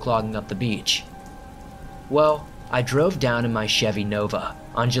people clogging up the beach. Well, I drove down in my Chevy Nova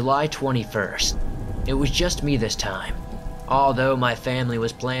on July 21st. It was just me this time, although my family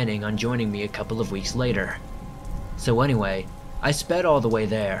was planning on joining me a couple of weeks later. So anyway, I sped all the way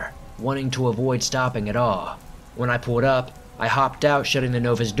there, wanting to avoid stopping at all. When I pulled up, I hopped out, shutting the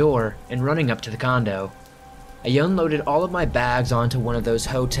Nova's door and running up to the condo. I unloaded all of my bags onto one of those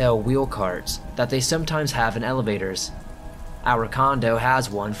hotel wheel carts that they sometimes have in elevators. Our condo has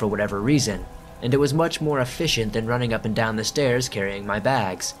one for whatever reason, and it was much more efficient than running up and down the stairs carrying my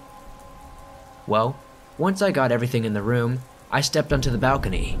bags. Well, once I got everything in the room, I stepped onto the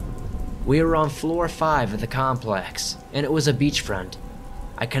balcony. We were on floor 5 of the complex, and it was a beachfront.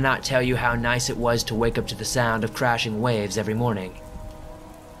 I cannot tell you how nice it was to wake up to the sound of crashing waves every morning.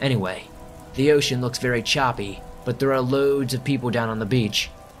 Anyway, the ocean looks very choppy, but there are loads of people down on the beach,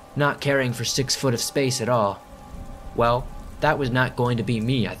 not caring for 6 foot of space at all. Well, that was not going to be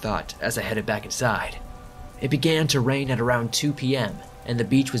me, I thought, as I headed back inside. It began to rain at around 2 p.m., and the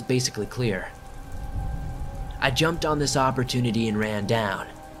beach was basically clear. I jumped on this opportunity and ran down,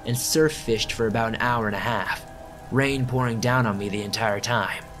 and surf fished for about an hour and a half, rain pouring down on me the entire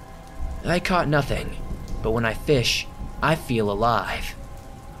time. I caught nothing, but when I fish, I feel alive.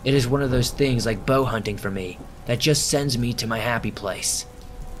 It is one of those things like bow hunting for me that just sends me to my happy place.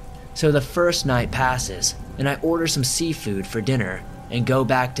 So the first night passes, and I order some seafood for dinner and go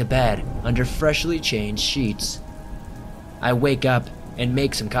back to bed under freshly changed sheets. I wake up and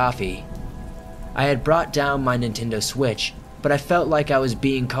make some coffee. I had brought down my Nintendo Switch, but I felt like I was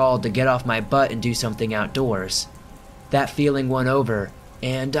being called to get off my butt and do something outdoors. That feeling won over,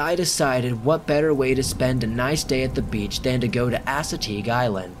 and I decided what better way to spend a nice day at the beach than to go to Assateague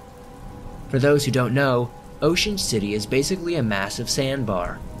Island. For those who don't know, Ocean City is basically a massive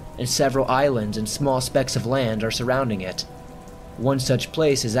sandbar, and several islands and small specks of land are surrounding it. One such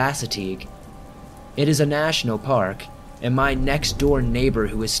place is Assateague. It is a national park, and my next door neighbor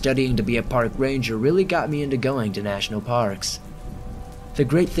who is studying to be a park ranger really got me into going to national parks. The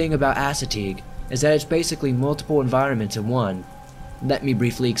great thing about Assateague is that it's basically multiple environments in one. Let me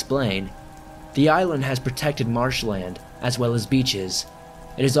briefly explain. The island has protected marshland as well as beaches.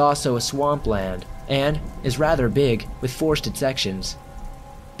 It is also a swampland and is rather big with forested sections.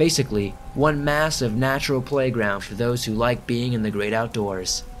 Basically, one massive natural playground for those who like being in the great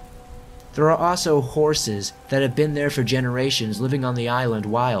outdoors. There are also horses that have been there for generations living on the island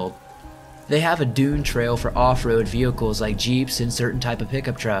wild. They have a dune trail for off-road vehicles like Jeeps and certain type of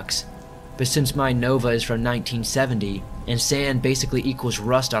pickup trucks. But since my Nova is from 1970, and sand basically equals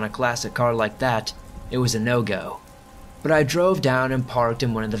rust on a classic car like that, it was a no-go. But I drove down and parked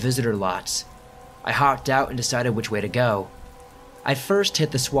in one of the visitor lots. I hopped out and decided which way to go. I first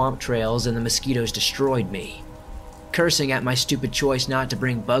hit the swamp trails and the mosquitoes destroyed me. Cursing at my stupid choice not to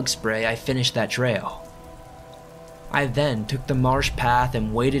bring bug spray, I finished that trail. I then took the marsh path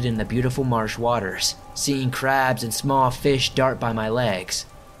and waded in the beautiful marsh waters, seeing crabs and small fish dart by my legs.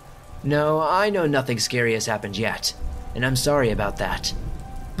 No, I know nothing scary has happened yet, and I'm sorry about that.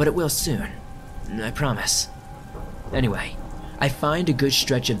 But it will soon, I promise. Anyway, I find a good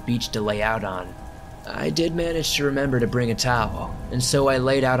stretch of beach to lay out on. I did manage to remember to bring a towel, and so I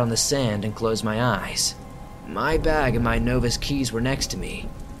laid out on the sand and closed my eyes. My bag and my Nova's keys were next to me,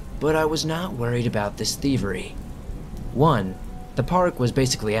 but I was not worried about this thievery. 1, the park was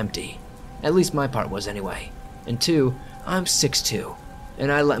basically empty. At least my part was anyway. And 2, I'm 6'2",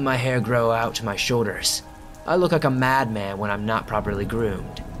 and I let my hair grow out to my shoulders. I look like a madman when I'm not properly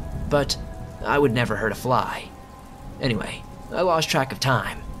groomed. But I would never hurt a fly. Anyway, I lost track of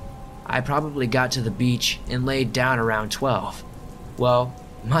time. I probably got to the beach and laid down around 12. Well,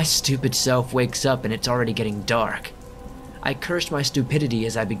 my stupid self wakes up and it's already getting dark. I cursed my stupidity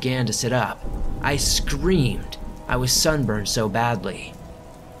as I began to sit up. I screamed. I was sunburned so badly.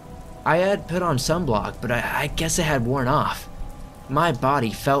 I had put on sunblock, but I guess it had worn off. My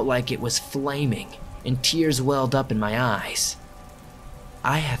body felt like it was flaming, and tears welled up in my eyes.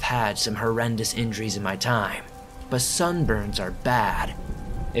 I have had some horrendous injuries in my time, but sunburns are bad.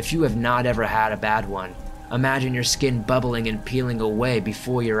 If you have not ever had a bad one, imagine your skin bubbling and peeling away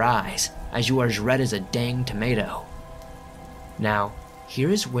before your eyes as you are as red as a dang tomato. Now, here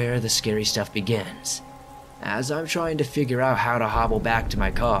is where the scary stuff begins. As I'm trying to figure out how to hobble back to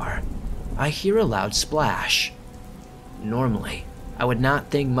my car, I hear a loud splash. Normally, I would not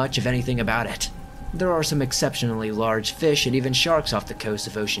think much of anything about it. There are some exceptionally large fish and even sharks off the coast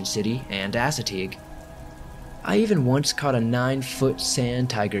of Ocean City and Assateague. I even once caught a 9-foot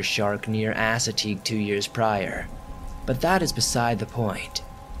sand tiger shark near Assateague 2 years prior, but that is beside the point.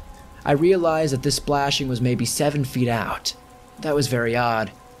 I realized that this splashing was maybe 7 feet out. That was very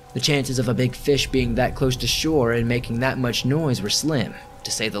odd. The chances of a big fish being that close to shore and making that much noise were slim,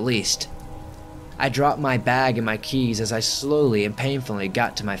 to say the least. I dropped my bag and my keys as I slowly and painfully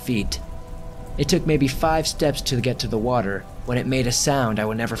got to my feet. It took maybe 5 steps to get to the water when it made a sound I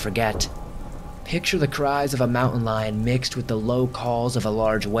will never forget. Picture the cries of a mountain lion mixed with the low calls of a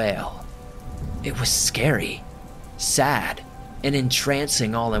large whale. It was scary, sad, and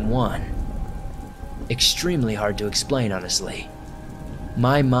entrancing all in one. Extremely hard to explain, honestly.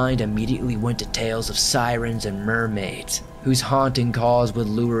 My mind immediately went to tales of sirens and mermaids, whose haunting calls would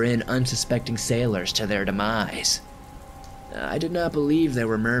lure in unsuspecting sailors to their demise. I did not believe there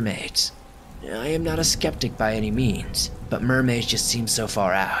were mermaids. I am not a skeptic by any means, but mermaids just seem so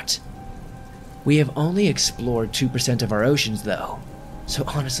far out. We have only explored 2% of our oceans though, so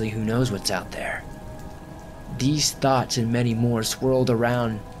honestly who knows what's out there. These thoughts and many more swirled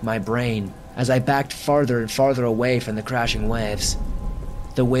around my brain as I backed farther and farther away from the crashing waves.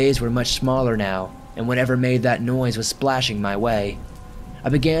 The waves were much smaller now, and whatever made that noise was splashing my way. I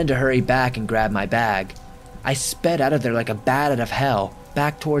began to hurry back and grab my bag. I sped out of there like a bat out of hell,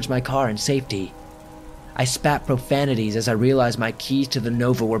 back towards my car in safety. I spat profanities as I realized my keys to the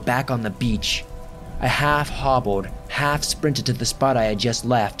Nova were back on the beach. I half hobbled, half sprinted to the spot I had just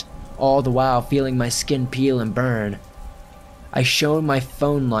left, all the while feeling my skin peel and burn. I shone my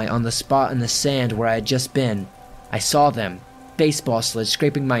phone light on the spot in the sand where I had just been. I saw them, baseball sleds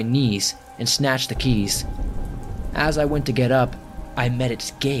scraping my knees, and snatched the keys. As I went to get up, I met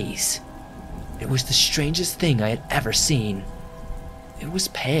its gaze. It was the strangest thing I had ever seen. It was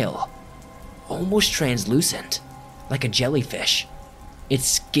pale, almost translucent, like a jellyfish. Its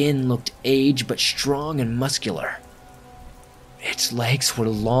skin looked aged but strong and muscular. Its legs were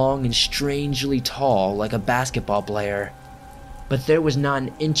long and strangely tall like a basketball player, but there was not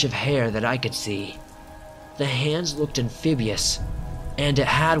an inch of hair that I could see. The hands looked amphibious, and it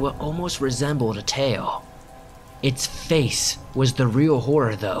had what almost resembled a tail. Its face was the real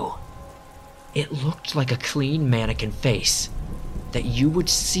horror though. It looked like a clean mannequin face that you would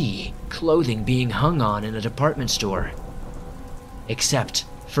see clothing being hung on in a department store. Except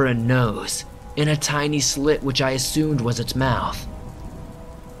for a nose and a tiny slit which I assumed was its mouth.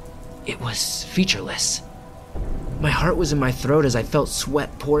 It was featureless. My heart was in my throat as I felt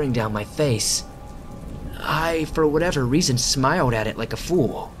sweat pouring down my face. I, for whatever reason, smiled at it like a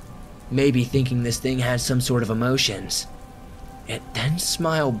fool, maybe thinking this thing had some sort of emotions. It then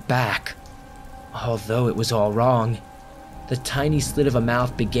smiled back, although it was all wrong. The tiny slit of a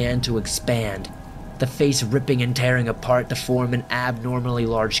mouth began to expand, the face ripping and tearing apart to form an abnormally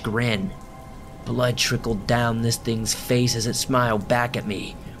large grin. Blood trickled down this thing's face as it smiled back at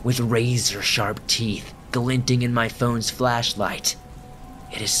me, with razor-sharp teeth glinting in my phone's flashlight.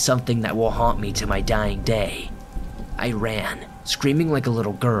 It is something that will haunt me to my dying day. I ran, screaming like a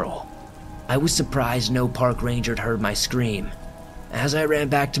little girl. I was surprised no park ranger had heard my scream. As I ran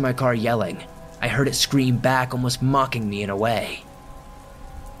back to my car yelling, I heard it scream back, almost mocking me in a way.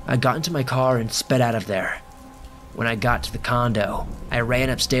 I got into my car and sped out of there. When I got to the condo, I ran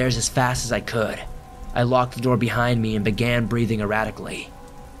upstairs as fast as I could. I locked the door behind me and began breathing erratically.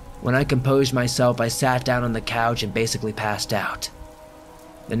 When I composed myself, I sat down on the couch and basically passed out.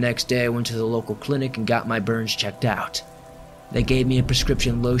 The next day I went to the local clinic and got my burns checked out. They gave me a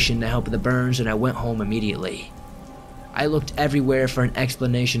prescription lotion to help with the burns and I went home immediately. I looked everywhere for an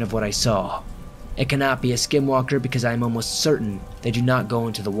explanation of what I saw. It cannot be a skinwalker because I am almost certain they do not go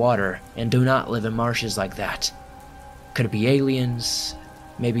into the water and do not live in marshes like that. Could it be aliens?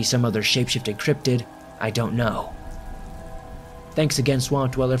 Maybe some other shapeshifted cryptid? I don't know. Thanks again,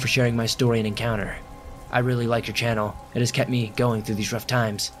 Swamp Dweller, for sharing my story and encounter. I really like your channel. It has kept me going through these rough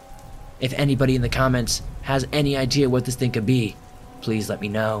times. If anybody in the comments has any idea what this thing could be, please let me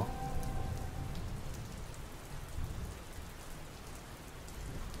know.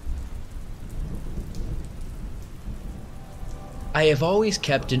 I have always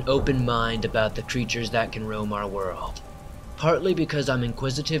kept an open mind about the creatures that can roam our world. Partly because I'm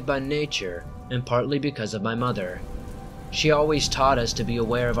inquisitive by nature, and partly because of my mother. She always taught us to be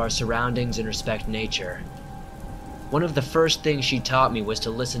aware of our surroundings and respect nature. One of the first things she taught me was to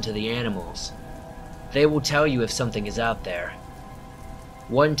listen to the animals. They will tell you if something is out there.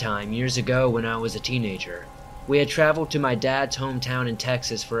 One time, years ago when I was a teenager, we had traveled to my dad's hometown in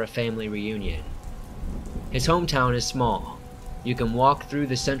Texas for a family reunion. His hometown is small. You can walk through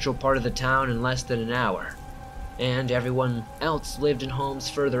the central part of the town in less than an hour, and everyone else lived in homes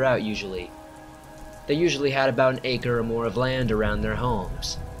further out usually. They usually had about an acre or more of land around their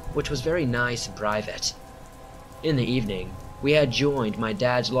homes, which was very nice and private. In the evening, we had joined my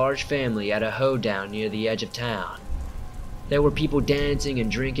dad's large family at a hoedown near the edge of town. There were people dancing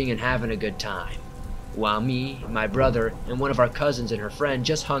and drinking and having a good time, while me, my brother, and one of our cousins and her friend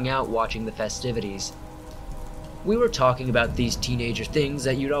just hung out watching the festivities. We were talking about these teenager things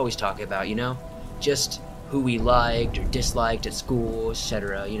that you'd always talk about, you know? Just who we liked or disliked at school,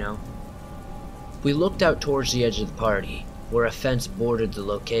 etc., you know? We looked out towards the edge of the party, where a fence bordered the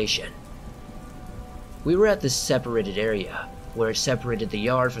location. We were at this separated area, where it separated the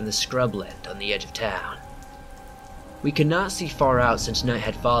yard from the scrubland on the edge of town. We could not see far out since night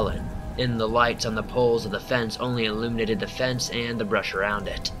had fallen, and the lights on the poles of the fence only illuminated the fence and the brush around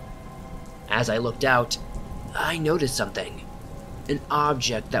it. As I looked out, I noticed something. An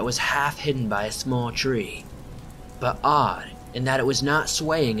object that was half hidden by a small tree, but odd in that it was not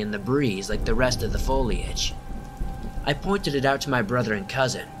swaying in the breeze like the rest of the foliage. I pointed it out to my brother and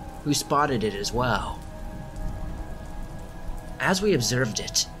cousin, who spotted it as well. As we observed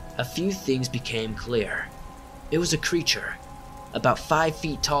it, a few things became clear. It was a creature, about 5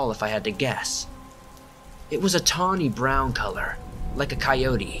 feet tall if I had to guess. It was a tawny brown color, like a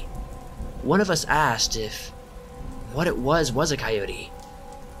coyote. One of us asked if what it was a coyote,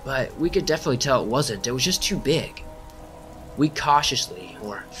 but we could definitely tell it wasn't. It was just too big. We cautiously,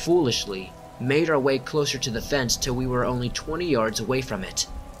 or foolishly, made our way closer to the fence till we were only 20 yards away from it.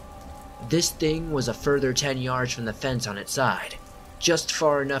 This thing was a further 10 yards from the fence on its side, just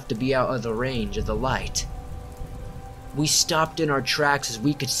far enough to be out of the range of the light. We stopped in our tracks as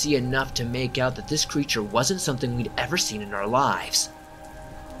we could see enough to make out that this creature wasn't something we'd ever seen in our lives.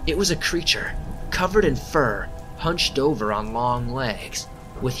 It was a creature, covered in fur, hunched over on long legs,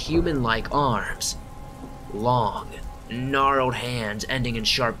 with human-like arms. Long, gnarled hands ending in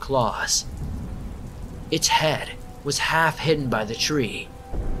sharp claws. Its head was half hidden by the tree,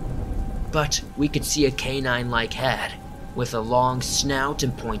 but we could see a canine-like head, with a long snout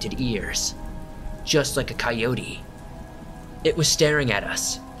and pointed ears, just like a coyote. It was staring at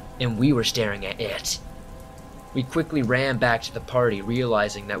us, and we were staring at it. We quickly ran back to the party,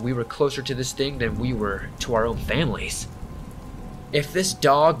 realizing that we were closer to this thing than we were to our own families. If this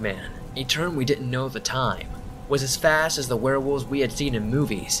dog man, a term we didn't know at the time, was as fast as the werewolves we had seen in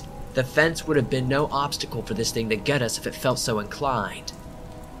movies, the fence would have been no obstacle for this thing to get us if it felt so inclined.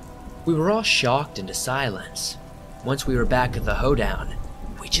 We were all shocked into silence. Once we were back at the hoedown,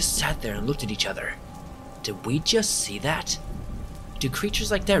 we just sat there and looked at each other. Did we just see that? Do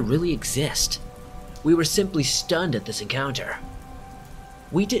creatures like that really exist? We were simply stunned at this encounter.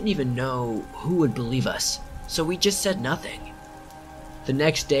 We didn't even know who would believe us, so we just said nothing. The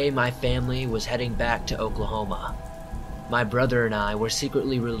next day, my family was heading back to Oklahoma. My brother and I were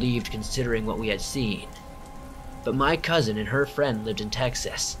secretly relieved considering what we had seen. But my cousin and her friend lived in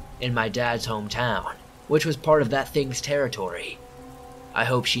Texas, in my dad's hometown, which was part of that thing's territory. I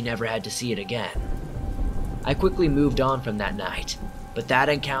hope she never had to see it again. I quickly moved on from that night, but that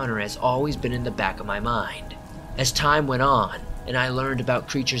encounter has always been in the back of my mind. As time went on, and I learned about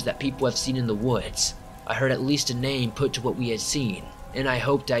creatures that people have seen in the woods, I heard at least a name put to what we had seen, and I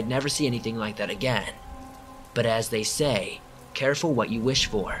hoped I'd never see anything like that again. But as they say, careful what you wish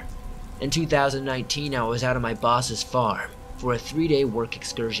for. In 2019, I was out on my boss's farm for a 3-day work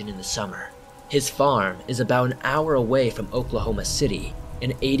excursion in the summer. His farm is about an hour away from Oklahoma City,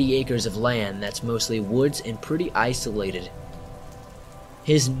 and 80 acres of land that's mostly woods and pretty isolated.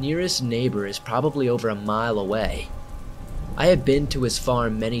 His nearest neighbor is probably over a mile away. I have been to his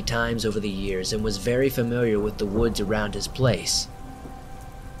farm many times over the years and was very familiar with the woods around his place.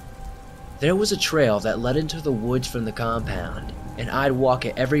 There was a trail that led into the woods from the compound, and I'd walk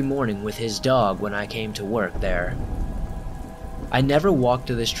it every morning with his dog when I came to work there. I never walked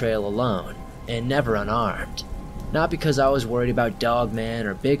to this trail alone, and never unarmed. Not because I was worried about Dogman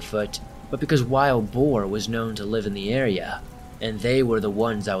or Bigfoot, but because wild boar was known to live in the area, and they were the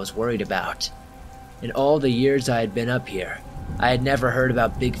ones I was worried about. In all the years I had been up here, I had never heard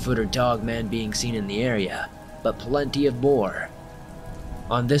about Bigfoot or Dogman being seen in the area, but plenty of boar.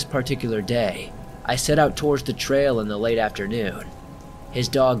 On this particular day, I set out towards the trail in the late afternoon, his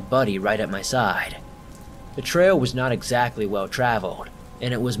dog Buddy right at my side. The trail was not exactly well traveled,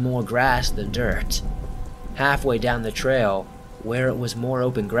 and it was more grass than dirt. Halfway down the trail, where it was more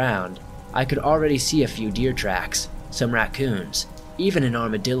open ground, I could already see a few deer tracks, some raccoons, even an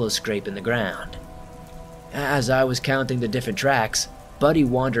armadillo scrape in the ground. As I was counting the different tracks, Buddy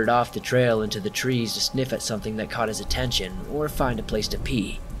wandered off the trail into the trees to sniff at something that caught his attention or find a place to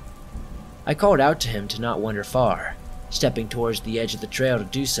pee. I called out to him to not wander far, stepping towards the edge of the trail to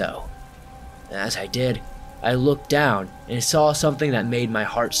do so. As I did, I looked down and saw something that made my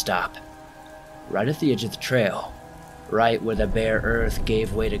heart stop. Right at the edge of the trail, right where the bare earth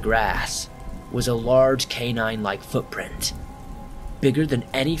gave way to grass, was a large canine-like footprint, bigger than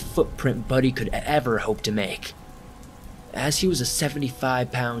any footprint Buddy could ever hope to make. As he was a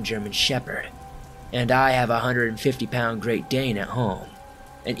 75-pound German Shepherd, and I have a 150-pound Great Dane at home,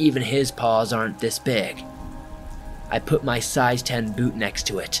 and even his paws aren't this big. I put my size 10 boot next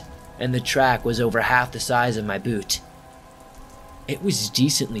to it, and the track was over half the size of my boot. It was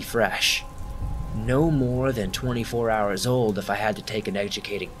decently fresh, no more than 24 hours old if I had to take an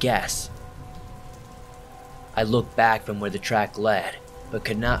educated guess. I looked back from where the track led, but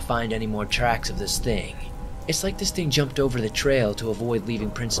could not find any more tracks of this thing. It's like this thing jumped over the trail to avoid leaving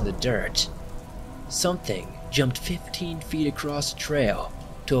prints in the dirt. Something jumped 15 feet across the trail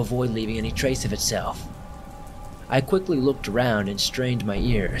to avoid leaving any trace of itself. I quickly looked around and strained my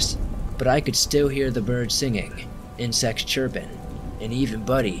ears, but I could still hear the birds singing, insects chirping, and even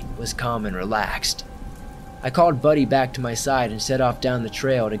Buddy was calm and relaxed. I called Buddy back to my side and set off down the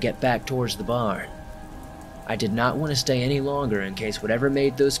trail to get back towards the barn. I did not want to stay any longer in case whatever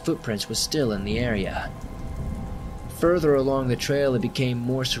made those footprints was still in the area. Further along the trail, it became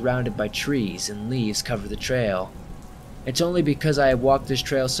more surrounded by trees and leaves covered the trail. It's only because I had walked this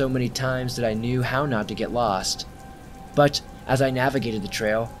trail so many times that I knew how not to get lost. But as I navigated the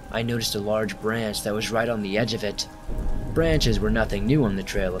trail, I noticed a large branch that was right on the edge of it. Branches were nothing new on the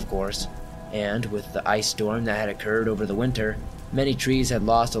trail, of course, and with the ice storm that had occurred over the winter, many trees had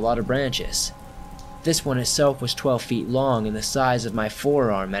lost a lot of branches. This one itself was 12 feet long and the size of my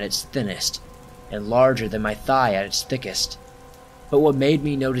forearm at its thinnest, and larger than my thigh at its thickest. But what made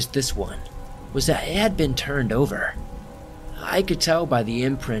me notice this one was that it had been turned over. I could tell by the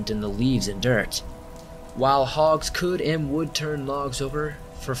imprint in the leaves and dirt. While hogs could and would turn logs over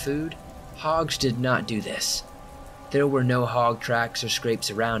for food, hogs did not do this. There were no hog tracks or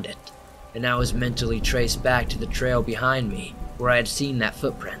scrapes around it, and I was mentally traced back to the trail behind me where I had seen that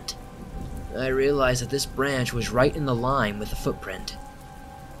footprint. I realized that this branch was right in the line with the footprint.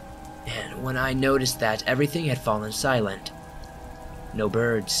 And when I noticed that, everything had fallen silent. No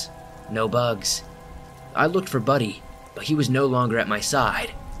birds, no bugs. I looked for Buddy, but he was no longer at my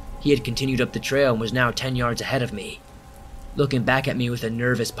side. He had continued up the trail and was now 10 yards ahead of me, looking back at me with a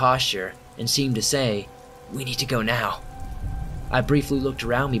nervous posture and seemed to say, "We need to go now." I briefly looked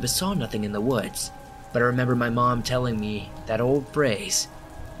around me but saw nothing in the woods, but I remember my mom telling me that old phrase,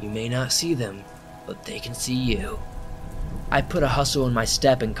 "You may not see them, but they can see you." I put a hustle in my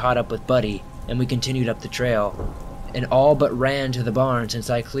step and caught up with Buddy, and we continued up the trail, and all but ran to the barn since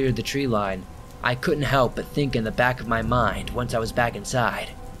I cleared the tree line. I couldn't help but think in the back of my mind once I was back inside,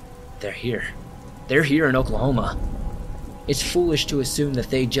 they're here. They're here in Oklahoma. It's foolish to assume that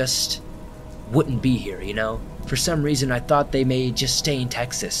they just wouldn't be here, you know? For some reason I thought they may just stay in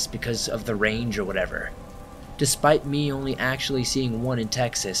Texas because of the range or whatever. Despite me only actually seeing one in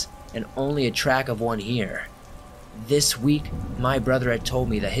Texas and only a track of one here. This week, my brother had told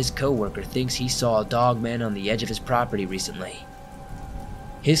me that his coworker thinks he saw a dog man on the edge of his property recently.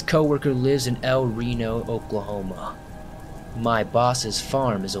 His coworker lives in El Reno, Oklahoma. My boss's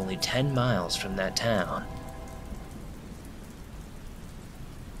farm is only 10 miles from that town.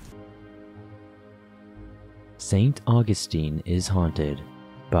 St. Augustine is Haunted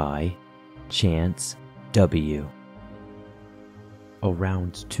by Chance W.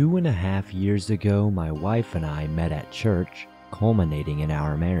 Around 2.5 years ago, my wife and I met at church, culminating in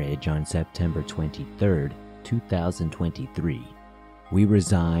our marriage on September 23rd, 2023. We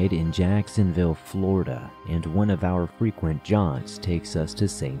reside in Jacksonville, Florida, and one of our frequent jaunts takes us to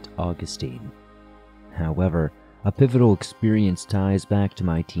St. Augustine. However, a pivotal experience ties back to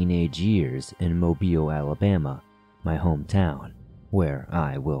my teenage years in Mobile, Alabama, my hometown, where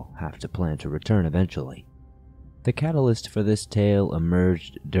I will have to plan to return eventually. The catalyst for this tale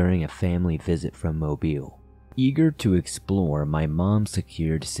emerged during a family visit from Mobile. Eager to explore, my mom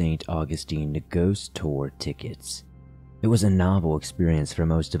secured St. Augustine ghost tour tickets. It was a novel experience for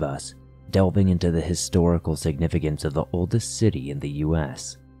most of us, delving into the historical significance of the oldest city in the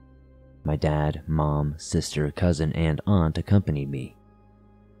U.S. My dad, mom, sister, cousin, and aunt accompanied me.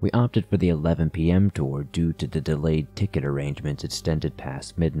 We opted for the 11 p.m. tour due to the delayed ticket arrangements extended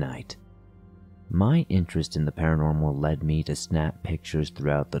past midnight. My interest in the paranormal led me to snap pictures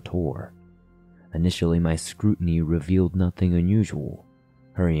throughout the tour. Initially, my scrutiny revealed nothing unusual,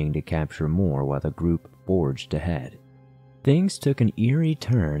 hurrying to capture more while the group forged ahead. Things took an eerie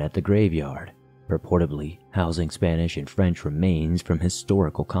turn at the graveyard, purportedly housing Spanish and French remains from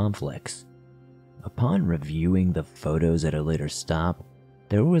historical conflicts. Upon reviewing the photos at a later stop,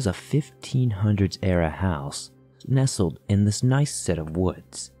 there was a 1500s-era house nestled in this nice set of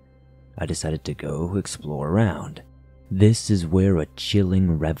woods. I decided to go explore around. This is where a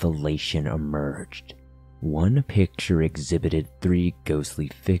chilling revelation emerged. One picture exhibited 3 ghostly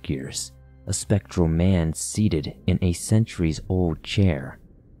figures, a spectral man seated in a centuries-old chair,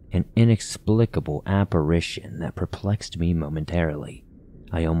 an inexplicable apparition that perplexed me momentarily.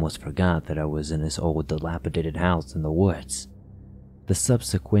 I almost forgot that I was in this old dilapidated house in the woods. The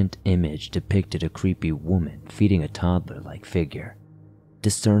subsequent image depicted a creepy woman feeding a toddler-like figure,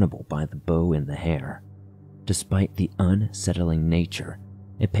 discernible by the bow in the hair. Despite the unsettling nature,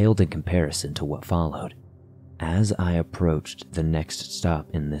 it paled in comparison to what followed. As I approached the next stop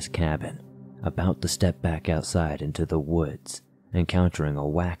in this cabin, about to step back outside into the woods, encountering a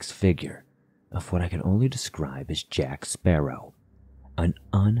wax figure of what I can only describe as Jack Sparrow, an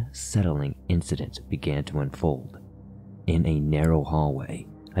unsettling incident began to unfold. In a narrow hallway,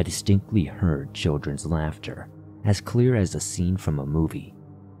 I distinctly heard children's laughter, as clear as a scene from a movie.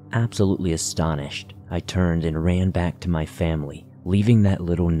 Absolutely astonished, I turned and ran back to my family, leaving that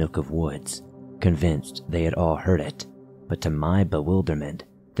little nook of woods, convinced they had all heard it. But to my bewilderment,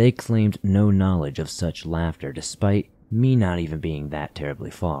 they claimed no knowledge of such laughter despite me not even being that terribly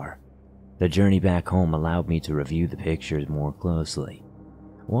far. The journey back home allowed me to review the pictures more closely.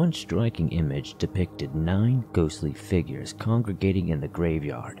 One striking image depicted 9 ghostly figures congregating in the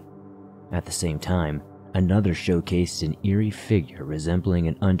graveyard. At the same time, another showcased an eerie figure resembling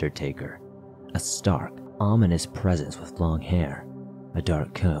an undertaker, a stark, ominous presence with long hair, a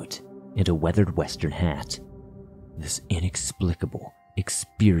dark coat, and a weathered western hat. This inexplicable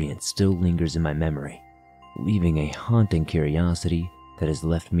experience still lingers in my memory, leaving a haunting curiosity that has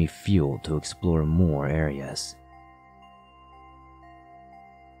left me fuel to explore more areas.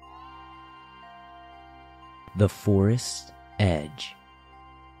 The Forest Edge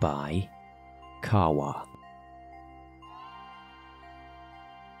by Kawa.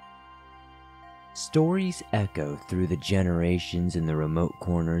 Stories echo through the generations in the remote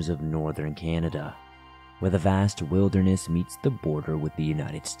corners of northern Canada, where the vast wilderness meets the border with the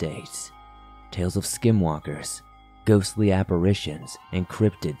United States. Tales of skinwalkers, ghostly apparitions, and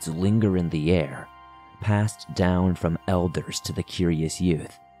cryptids linger in the air, passed down from elders to the curious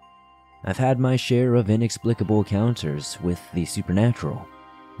youth. I've had my share of inexplicable encounters with the supernatural,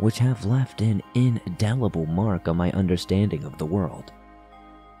 which have left an indelible mark on my understanding of the world.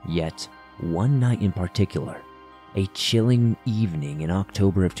 Yet, one night in particular, a chilling evening in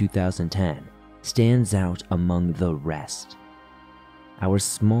October of 2010, stands out among the rest. Our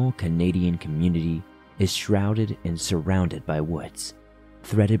small Canadian community is shrouded and surrounded by woods,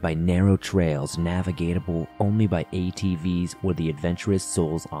 threaded by narrow trails navigatable only by ATVs or the adventurous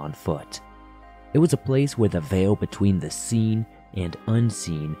souls on foot. It was a place where the veil between the seen and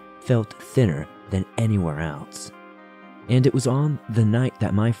unseen felt thinner than anywhere else. And it was on the night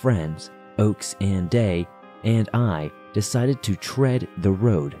that my friends, Oaks and Day, and I decided to tread the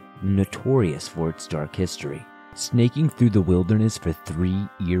road notorious for its dark history. Snaking through the wilderness for 3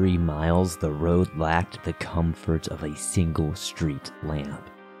 eerie miles, the road lacked the comfort of a single street lamp.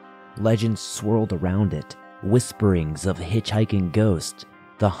 Legends swirled around it, whisperings of hitchhiking ghosts,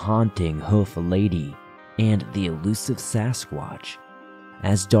 the haunting hoof lady, and the elusive Sasquatch.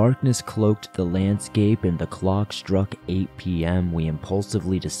 As darkness cloaked the landscape and the clock struck 8 p.m., we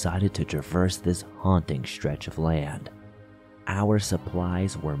impulsively decided to traverse this haunting stretch of land. Our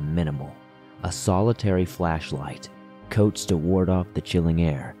supplies were minimal. A solitary flashlight, coats to ward off the chilling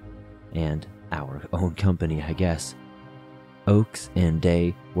air, and our own company, I guess. Oaks and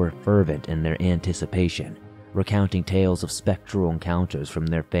Day were fervent in their anticipation, recounting tales of spectral encounters from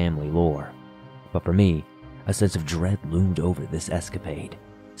their family lore. But for me, a sense of dread loomed over this escapade.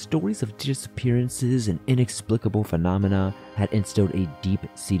 Stories of disappearances and inexplicable phenomena had instilled a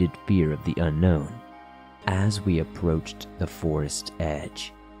deep-seated fear of the unknown. As we approached the forest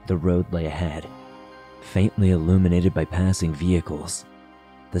edge, the road lay ahead, faintly illuminated by passing vehicles.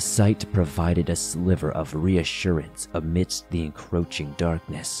 The sight provided a sliver of reassurance amidst the encroaching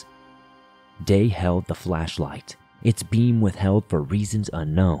darkness. Day held the flashlight, its beam withheld for reasons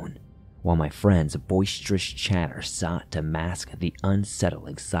unknown, while my friend's boisterous chatter sought to mask the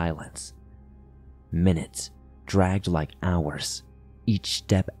unsettling silence. Minutes dragged like hours, each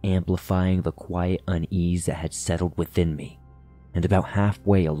step amplifying the quiet unease that had settled within me. And about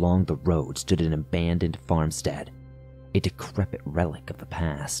halfway along the road stood an abandoned farmstead, a decrepit relic of the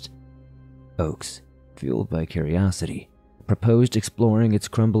past. Oaks, fueled by curiosity, proposed exploring its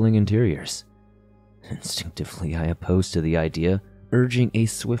crumbling interiors. Instinctively, I opposed to the idea, urging a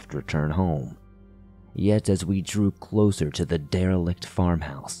swift return home. Yet as we drew closer to the derelict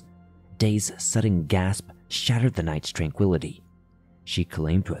farmhouse, Day's sudden gasp shattered the night's tranquility. She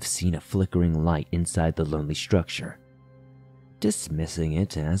claimed to have seen a flickering light inside the lonely structure, Dismissing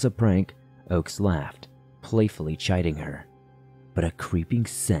it as a prank, Oaks laughed, playfully chiding her. But a creeping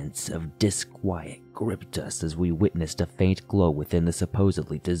sense of disquiet gripped us as we witnessed a faint glow within the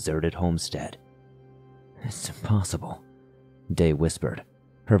supposedly deserted homestead. "It's impossible," Day whispered,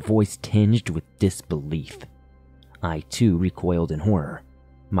 her voice tinged with disbelief. I too recoiled in horror,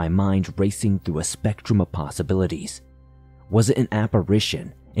 my mind racing through a spectrum of possibilities. Was it an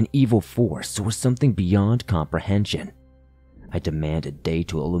apparition, an evil force, or something beyond comprehension? I demanded Day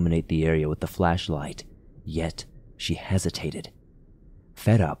to illuminate the area with the flashlight, yet she hesitated.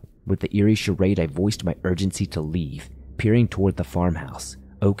 Fed up with the eerie charade, I voiced my urgency to leave. Peering toward the farmhouse,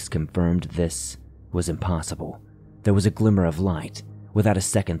 Oaks confirmed this was impossible. There was a glimmer of light. Without a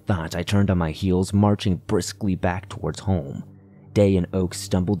second thought, I turned on my heels, marching briskly back towards home. Day and Oaks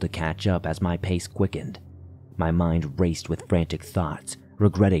stumbled to catch up as my pace quickened. My mind raced with frantic thoughts,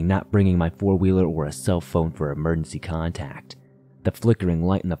 regretting not bringing my four-wheeler or a cell phone for emergency contact. The flickering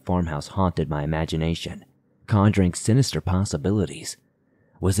light in the farmhouse haunted my imagination, conjuring sinister possibilities.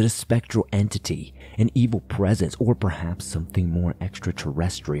 Was it a spectral entity, an evil presence, or perhaps something more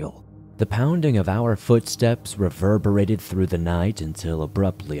extraterrestrial? The pounding of our footsteps reverberated through the night until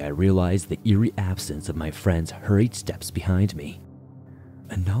abruptly I realized the eerie absence of my friend's hurried steps behind me.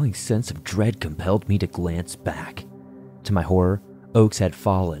 A gnawing sense of dread compelled me to glance back. To my horror, Oaks had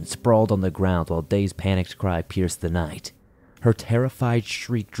fallen, sprawled on the ground while Day's panicked cry pierced the night. Her terrified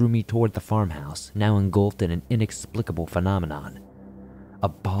shriek drew me toward the farmhouse, now engulfed in an inexplicable phenomenon. A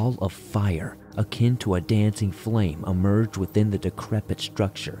ball of fire, akin to a dancing flame, emerged within the decrepit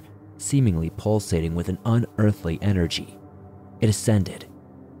structure, seemingly pulsating with an unearthly energy. It ascended,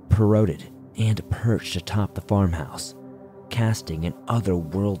 corroded, and perched atop the farmhouse, casting an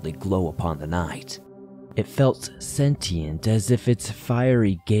otherworldly glow upon the night. It felt sentient, as if its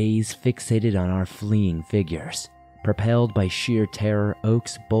fiery gaze fixated on our fleeing figures. Propelled by sheer terror,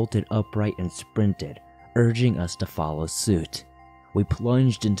 Oaks bolted upright and sprinted, urging us to follow suit. We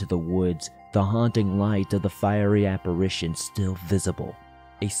plunged into the woods, the haunting light of the fiery apparition still visible.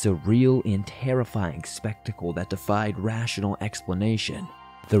 A surreal and terrifying spectacle that defied rational explanation.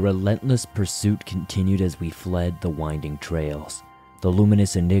 The relentless pursuit continued as we fled the winding trails, the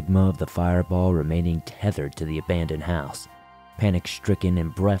luminous enigma of the fireball remaining tethered to the abandoned house. Panic-stricken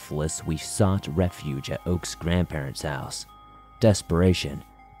and breathless, we sought refuge at Oak's grandparents' house. Desperation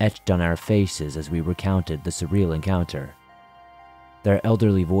etched on our faces as we recounted the surreal encounter. Their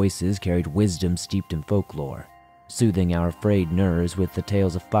elderly voices carried wisdom steeped in folklore, soothing our frayed nerves with the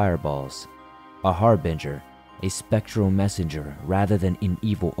tales of fireballs, a harbinger, a spectral messenger rather than an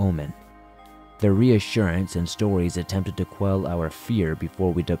evil omen. Their reassurance and stories attempted to quell our fear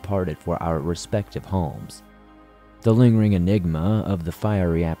before we departed for our respective homes. The lingering enigma of the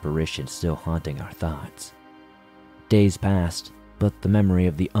fiery apparition still haunting our thoughts. Days passed, but the memory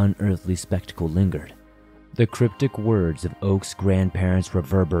of the unearthly spectacle lingered. The cryptic words of Oak's grandparents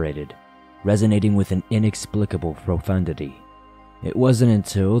reverberated, resonating with an inexplicable profundity. It wasn't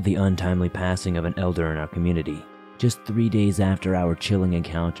until the untimely passing of an elder in our community, just 3 days after our chilling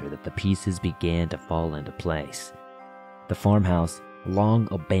encounter, that the pieces began to fall into place. The farmhouse, long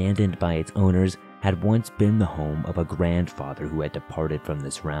abandoned by its owners, had once been the home of a grandfather who had departed from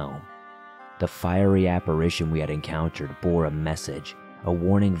this realm. The fiery apparition we had encountered bore a message, a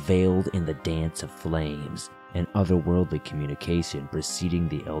warning veiled in the dance of flames, an otherworldly communication preceding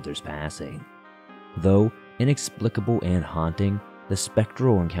the elder's passing. Though inexplicable and haunting, the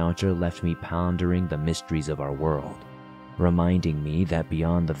spectral encounter left me pondering the mysteries of our world, reminding me that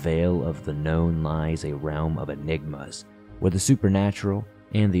beyond the veil of the known lies a realm of enigmas, where the supernatural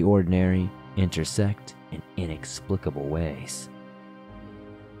and the ordinary intersect in inexplicable ways.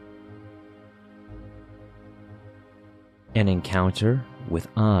 An Encounter with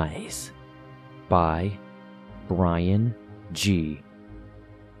Eyes by Brian G.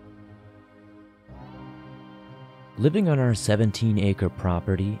 Living on our 17-acre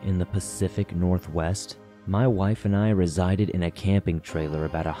property in the Pacific Northwest, my wife and I resided in a camping trailer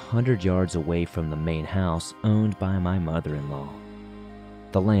about 100 yards away from the main house owned by my mother-in-law.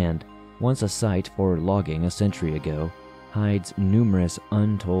 The land, once a site for logging a century ago, hides numerous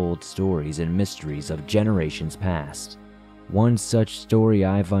untold stories and mysteries of generations past. One such story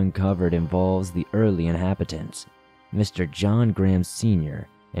I've uncovered involves the early inhabitants, Mr. John Graham Sr.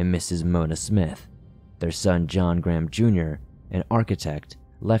 and Mrs. Mona Smith. Their son John Graham Jr., an architect,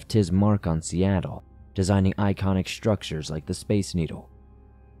 left his mark on Seattle, designing iconic structures like the Space Needle.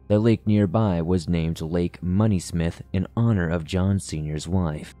 The lake nearby was named Lake Moneysmith in honor of John Sr.'s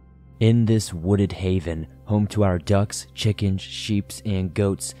wife. In this wooded haven, home to our ducks, chickens, sheep, and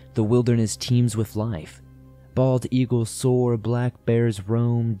goats, the wilderness teems with life. Bald eagles soar, black bears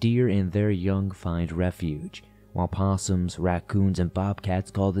roam, deer and their young find refuge, while possums, raccoons, and bobcats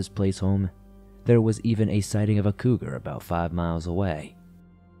call this place home. There was even a sighting of a cougar about 5 miles away.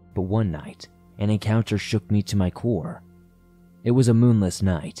 But one night, an encounter shook me to my core. It was a moonless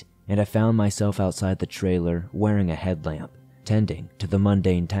night, and I found myself outside the trailer wearing a headlamp, tending to the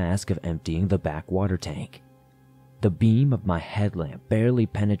mundane task of emptying the back water tank. The beam of my headlamp barely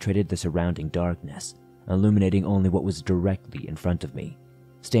penetrated the surrounding darkness, illuminating only what was directly in front of me.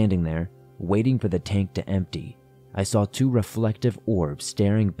 Standing there, waiting for the tank to empty, I saw 2 reflective orbs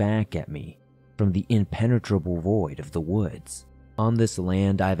staring back at me from the impenetrable void of the woods. On this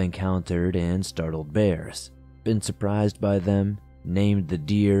land, I've encountered and startled bears, been surprised by them, named the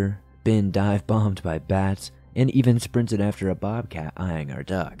deer, been dive-bombed by bats, and even sprinted after a bobcat eyeing our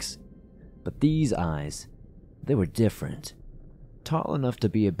ducks. But these eyes, they were different. Tall enough to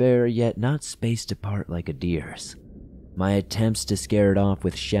be a bear, yet not spaced apart like a deer's. My attempts to scare it off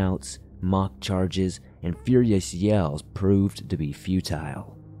with shouts, mock charges, and furious yells proved to be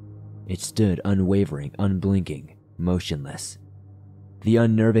futile. It stood unwavering, unblinking, motionless. The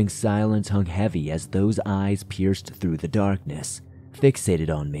unnerving silence hung heavy as those eyes pierced through the darkness,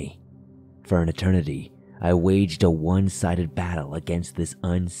 fixated on me. For an eternity, I waged a one-sided battle against this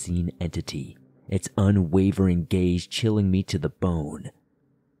unseen entity, its unwavering gaze chilling me to the bone.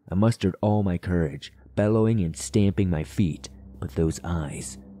 I mustered all my courage, bellowing and stamping my feet, but those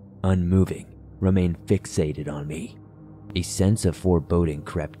eyes, unmoving, remained fixated on me. A sense of foreboding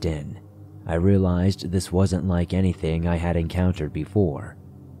crept in. I realized this wasn't like anything I had encountered before.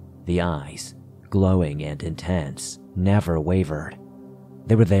 The eyes, glowing and intense, never wavered.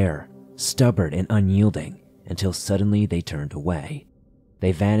 They were there, stubborn and unyielding, until suddenly they turned away.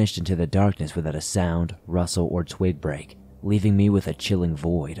 They vanished into the darkness without a sound, rustle, or twig break, leaving me with a chilling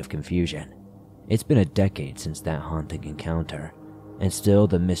void of confusion. It's been a decade since that haunting encounter, and still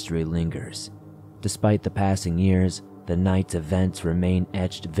the mystery lingers. Despite the passing years, the night's events remain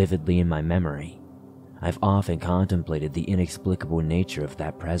etched vividly in my memory. I've often contemplated the inexplicable nature of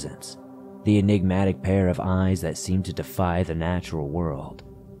that presence, the enigmatic pair of eyes that seem to defy the natural world,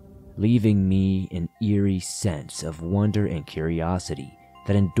 leaving me an eerie sense of wonder and curiosity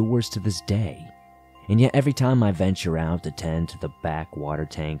that endures to this day. And yet every time I venture out to tend to the back water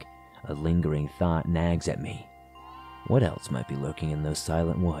tank, a lingering thought nags at me. What else might be lurking in those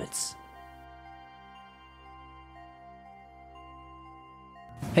silent woods?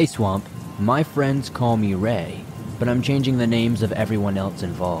 Hey Swamp, my friends call me Ray, but I'm changing the names of everyone else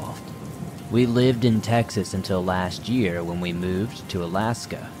involved. We lived in Texas until last year when we moved to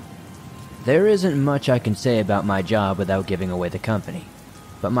Alaska. There isn't much I can say about my job without giving away the company,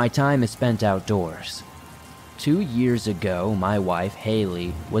 but my time is spent outdoors. 2 years ago, my wife,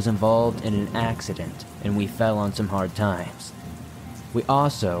 Haley, was involved in an accident and we fell on some hard times. We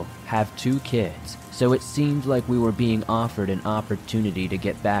also have 2 kids, so it seemed like we were being offered an opportunity to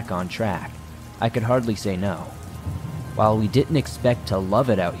get back on track. I could hardly say no. While we didn't expect to love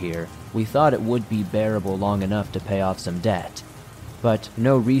it out here, we thought it would be bearable long enough to pay off some debt. But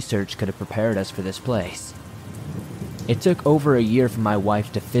no research could have prepared us for this place. It took over a year for my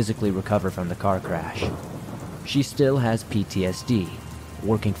wife to physically recover from the car crash. She still has PTSD.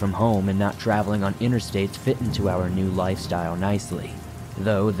 Working from home and not traveling on interstates fit into our new lifestyle nicely,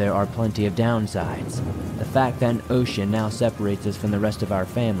 though there are plenty of downsides. The fact that an ocean now separates us from the rest of our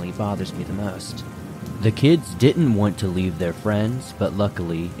family bothers me the most. The kids didn't want to leave their friends, but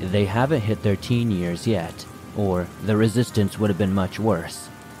luckily they haven't hit their teen years yet, or the resistance would have been much worse.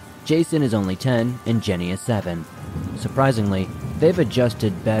 Jason is only 10 and Jenny is 7. Surprisingly, they've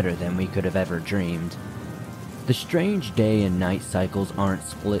adjusted better than we could have ever dreamed. The strange day and night cycles aren't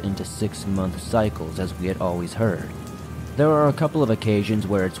split into 6-month cycles as we had always heard. There are a couple of occasions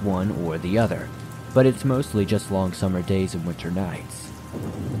where it's one or the other, but it's mostly just long summer days and winter nights.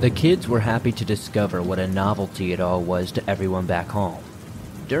 The kids were happy to discover what a novelty it all was to everyone back home.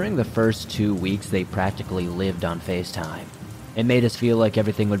 During the first 2 weeks, they practically lived on FaceTime. It made us feel like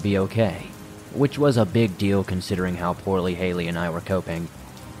everything would be okay, which was a big deal considering how poorly Haley and I were coping.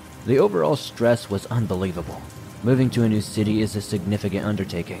 The overall stress was unbelievable. Moving to a new city is a significant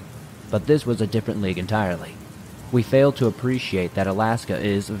undertaking, but this was a different league entirely. We failed to appreciate that Alaska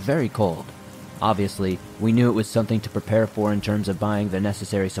is very cold. Obviously, we knew it was something to prepare for in terms of buying the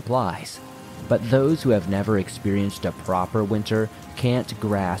necessary supplies, but those who have never experienced a proper winter can't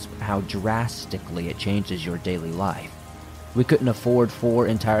grasp how drastically it changes your daily life. We couldn't afford 4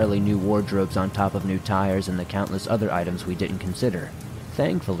 entirely new wardrobes on top of new tires and the countless other items we didn't consider.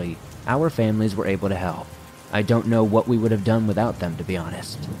 Thankfully, our families were able to help. I don't know what we would have done without them, to be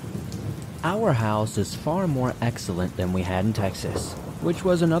honest. Our house is far more excellent than we had in Texas, which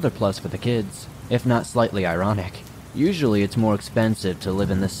was another plus for the kids, if not slightly ironic. Usually it's more expensive to live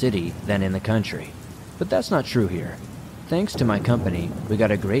in the city than in the country, but that's not true here. Thanks to my company, we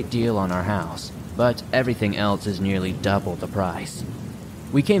got a great deal on our house, but everything else is nearly double the price.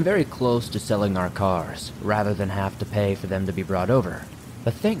 We came very close to selling our cars, rather than have to pay for them to be brought over,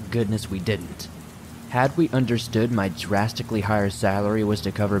 but thank goodness we didn't. Had we understood my drastically higher salary was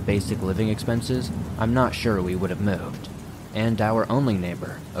to cover basic living expenses, I'm not sure we would have moved. And our only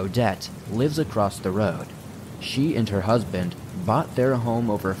neighbor, Odette, lives across the road. She and her husband bought their home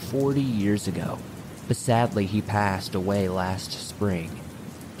over 40 years ago, but sadly he passed away last spring.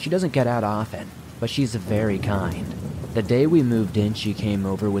 She doesn't get out often, but she's very kind. The day we moved in, she came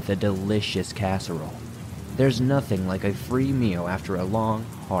over with a delicious casserole. There's nothing like a free meal after a long,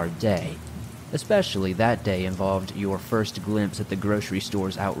 hard day. Especially that day involved your first glimpse at the grocery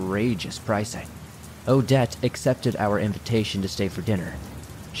store's outrageous pricing. Odette accepted our invitation to stay for dinner.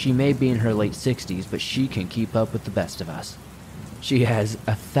 She may be in her late 60s, but she can keep up with the best of us. She has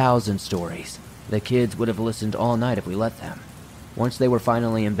 1,000 stories. The kids would have listened all night if we let them. Once they were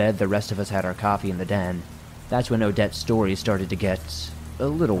finally in bed, the rest of us had our coffee in the den. That's when Odette's stories started to get a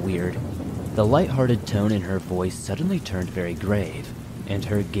little weird. The light-hearted tone in her voice suddenly turned very grave, and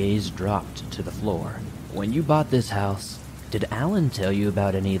her gaze dropped to the floor. When you bought this house, did Alan tell you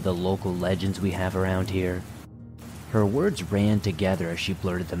about any of the local legends we have around here? Her words ran together as she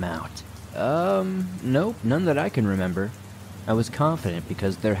blurted them out. Nope, none that I can remember. I was confident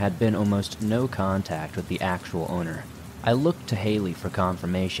because there had been almost no contact with the actual owner. I looked to Haley for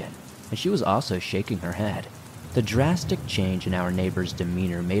confirmation, and she was also shaking her head. The drastic change in our neighbor's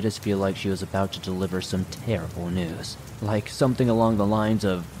demeanor made us feel like she was about to deliver some terrible news. Like something along the lines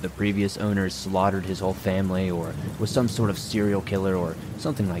of the previous owner slaughtered his whole family, or was some sort of serial killer, or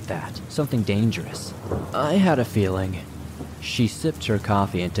something like that. Something dangerous. I had a feeling. She sipped her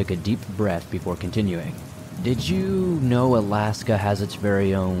coffee and took a deep breath before continuing. Did you know Alaska has its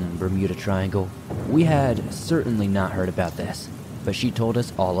very own Bermuda Triangle? We had certainly not heard about this, but she told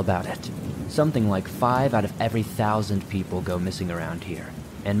us all about it. Something like 5 out of every 1,000 people go missing around here,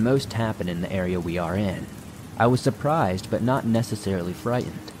 and most happen in the area we are in. I was surprised, but not necessarily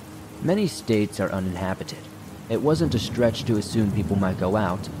frightened. Many states are uninhabited. It wasn't a stretch to assume people might go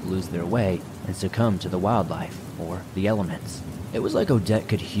out, lose their way, and succumb to the wildlife, or the elements. It was like Odette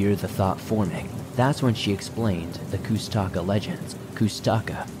could hear the thought forming. That's when she explained the Kustaka legends.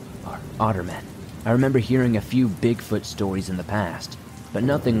 Kustaka are ottermen. I remember hearing a few Bigfoot stories in the past, but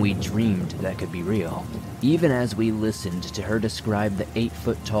nothing we dreamed that could be real. Even as we listened to her describe the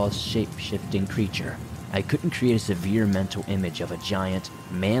 8-foot-tall shape-shifting creature, I couldn't create a severe mental image of a giant,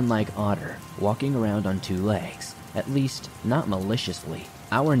 man-like otter walking around on 2 legs, at least not maliciously.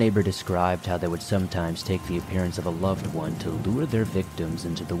 Our neighbor described how they would sometimes take the appearance of a loved one to lure their victims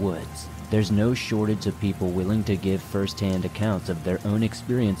into the woods. There's no shortage of people willing to give first-hand accounts of their own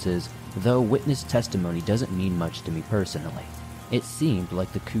experiences, though witness testimony doesn't mean much to me personally. It seemed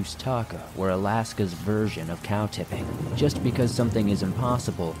like the Kustaka were Alaska's version of cow tipping. Just because something is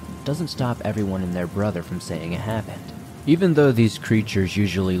impossible doesn't stop everyone and their brother from saying it happened. Even though these creatures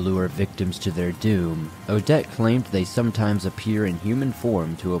usually lure victims to their doom, Odette claimed they sometimes appear in human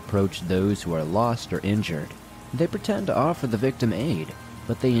form to approach those who are lost or injured. They pretend to offer the victim aid,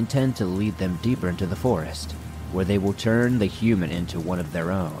 but they intend to lead them deeper into the forest, where they will turn the human into one of their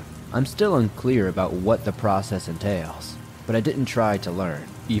own. I'm still unclear about what the process entails, but I didn't try to learn.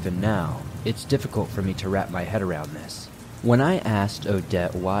 Even now, it's difficult for me to wrap my head around this. When I asked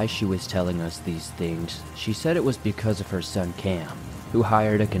Odette why she was telling us these things, she said it was because of her son Cam, who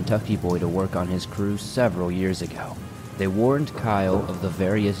hired a Kentucky boy to work on his crew several years ago. They warned Kyle of the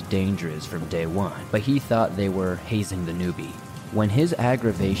various dangers from day one, but he thought they were hazing the newbie. When his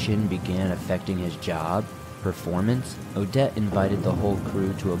aggravation began affecting his job, performance, Odette invited the whole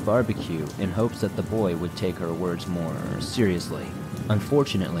crew to a barbecue in hopes that the boy would take her words more seriously.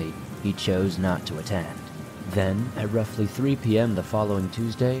 Unfortunately, he chose not to attend. Then, at roughly 3 p.m. the following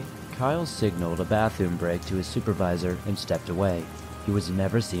Tuesday, Kyle signaled a bathroom break to his supervisor and stepped away. He was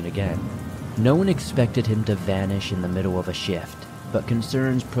never seen again. No one expected him to vanish in the middle of a shift, but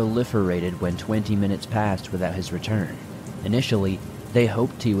concerns proliferated when 20 minutes passed without his return. Initially, they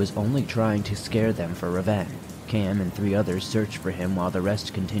hoped he was only trying to scare them for revenge. Cam and 3 others searched for him while the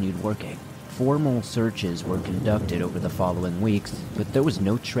rest continued working. Formal searches were conducted over the following weeks, but there was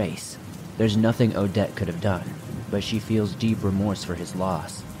no trace. There's nothing Odette could have done, but she feels deep remorse for his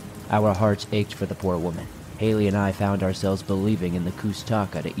loss. Our hearts ached for the poor woman. Haley and I found ourselves believing in the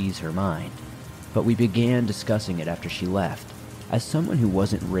Kustaka to ease her mind, but we began discussing it after she left. As someone who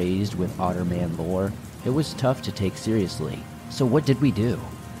wasn't raised with Otterman lore, it was tough to take seriously. So what did we do?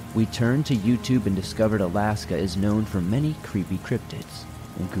 We turned to YouTube and discovered Alaska is known for many creepy cryptids,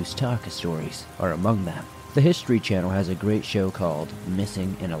 and Kushtaka stories are among them. The History Channel has a great show called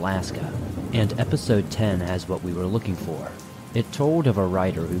Missing in Alaska, and episode 10 has what we were looking for. It told of a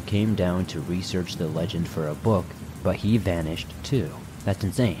writer who came down to research the legend for a book, but he vanished too. That's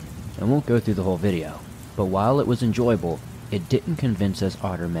insane. I won't go through the whole video, but while it was enjoyable, it didn't convince us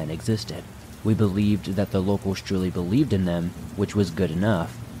Ottermen existed. We believed that the locals truly believed in them, which was good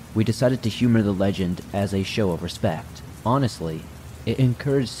enough. We decided to humor the legend as a show of respect. Honestly, it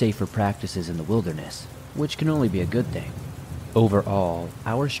encouraged safer practices in the wilderness, which can only be a good thing. Overall,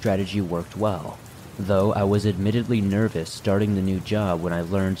 our strategy worked well, though I was admittedly nervous starting the new job when I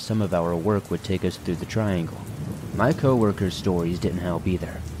learned some of our work would take us through the Triangle. My co-workers' stories didn't help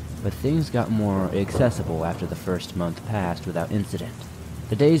either, but things got more accessible after the first month passed without incident.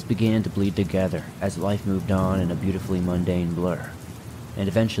 The days began to bleed together as life moved on in a beautifully mundane blur. And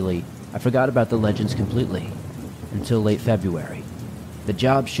eventually, I forgot about the legends completely, until late February. The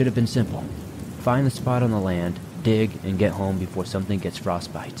job should have been simple. Find the spot on the land, dig, and get home before something gets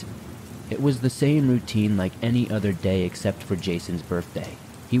frostbite. It was the same routine like any other day except for Jason's birthday.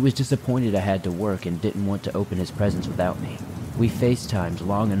 He was disappointed I had to work and didn't want to open his presents without me. We FaceTimed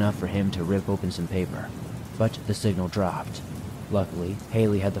long enough for him to rip open some paper, but the signal dropped. Luckily,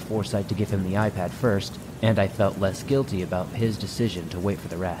 Haley had the foresight to give him the iPad first, and I felt less guilty about his decision to wait for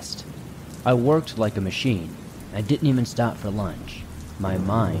the rest. I worked like a machine. I didn't even stop for lunch. My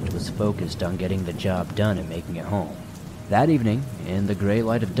mind was focused on getting the job done and making it home. That evening, in the gray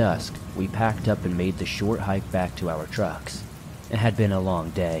light of dusk, we packed up and made the short hike back to our trucks. It had been a long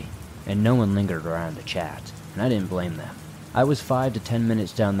day, and no one lingered around to chat, and I didn't blame them. I was 5 to 10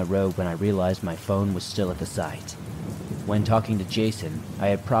 minutes down the road when I realized my phone was still at the site. When talking to Jason, I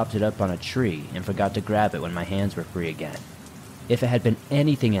had propped it up on a tree and forgot to grab it when my hands were free again. If it had been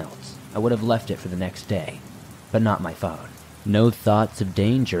anything else, I would have left it for the next day, but not my phone. No thoughts of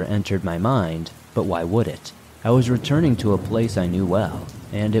danger entered my mind, but why would it? I was returning to a place I knew well,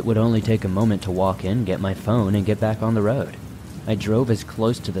 and it would only take a moment to walk in, get my phone, and get back on the road. I drove as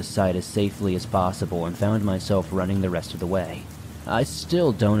close to the site as safely as possible and found myself running the rest of the way. I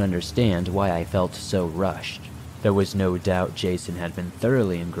still don't understand why I felt so rushed. There was no doubt Jason had been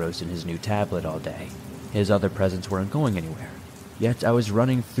thoroughly engrossed in his new tablet all day. His other presents weren't going anywhere. Yet I was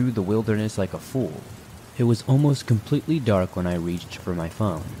running through the wilderness like a fool. It was almost completely dark when I reached for my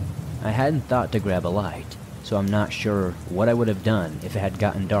phone. I hadn't thought to grab a light, so I'm not sure what I would have done if it had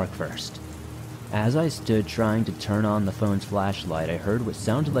gotten dark first. As I stood trying to turn on the phone's flashlight, I heard what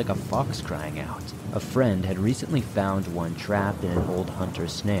sounded like a fox crying out. A friend had recently found one trapped in an old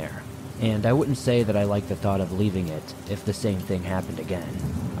hunter's snare, and I wouldn't say that I liked the thought of leaving it if the same thing happened again.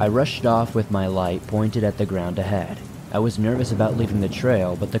 I rushed off with my light pointed at the ground ahead. I was nervous about leaving the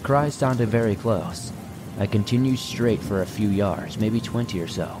trail, but the cry sounded very close. I continued straight for a few yards, maybe 20 or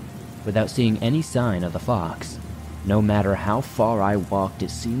so, without seeing any sign of the fox. No matter how far I walked,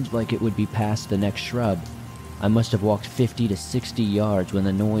 it seemed like it would be past the next shrub. I must have walked 50 to 60 yards when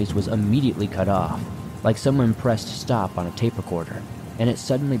the noise was immediately cut off, like someone pressed stop on a tape recorder, and it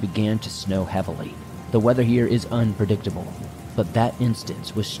suddenly began to snow heavily. The weather here is unpredictable, but that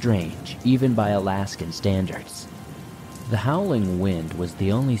instance was strange, even by Alaskan standards. The howling wind was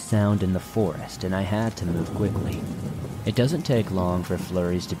the only sound in the forest, and I had to move quickly. It doesn't take long for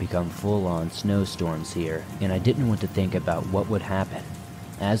flurries to become full-on snowstorms here, and I didn't want to think about what would happen.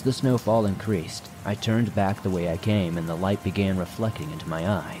 As the snowfall increased, I turned back the way I came and the light began reflecting into my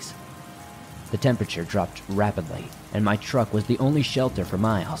eyes. The temperature dropped rapidly, and my truck was the only shelter for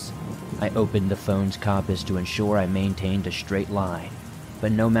miles. I opened the phone's compass to ensure I maintained a straight line,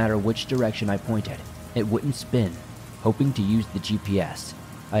 but no matter which direction I pointed, it wouldn't spin. Hoping to use the GPS,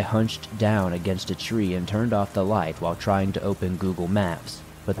 I hunched down against a tree and turned off the light while trying to open Google Maps,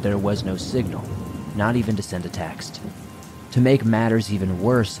 but there was no signal, not even to send a text. To make matters even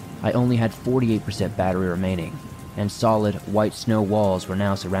worse, I only had 48% battery remaining, and solid white snow walls were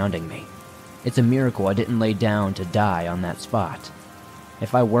now surrounding me. It's a miracle I didn't lay down to die on that spot.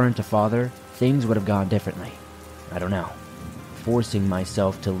 If I weren't a father, things would have gone differently. I don't know. Forcing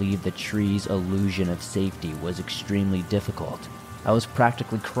myself to leave the tree's illusion of safety was extremely difficult. I was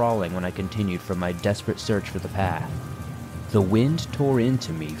practically crawling when I continued from my desperate search for the path. The wind tore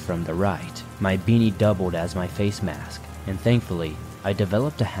into me from the right. My beanie doubled as my face mask, and thankfully, I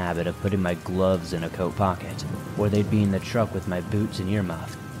developed a habit of putting my gloves in a coat pocket, or they'd be in the truck with my boots and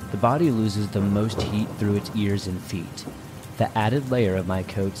earmuffs. The body loses the most heat through its ears and feet. The added layer of my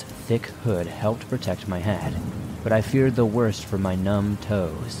coat's thick hood helped protect my head. but I feared the worst for my numb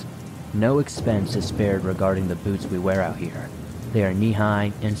toes. No expense is spared regarding the boots we wear out here. They are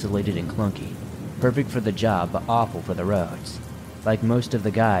knee-high, insulated, and clunky. Perfect for the job, but awful for the roads. Like most of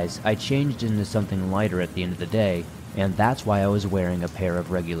the guys, I changed into something lighter at the end of the day, and that's why I was wearing a pair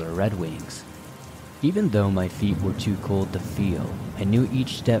of regular Red Wings. Even though my feet were too cold to feel, I knew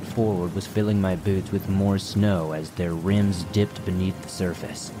each step forward was filling my boots with more snow as their rims dipped beneath the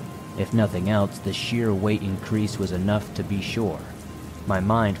surface. If nothing else, the sheer weight increase was enough to be sure. My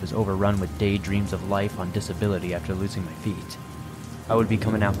mind was overrun with daydreams of life on disability after losing my feet. I would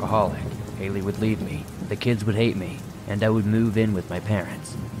become an alcoholic, Haley would leave me, the kids would hate me, and I would move in with my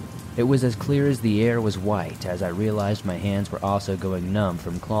parents. It was as clear as the air was white as I realized my hands were also going numb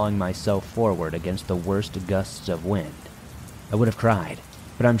from clawing myself forward against the worst gusts of wind. I would have cried,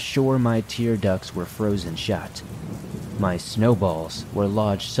 but I'm sure my tear ducts were frozen shut. My snowballs were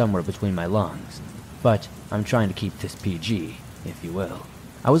lodged somewhere between my lungs, but I'm trying to keep this PG, if you will.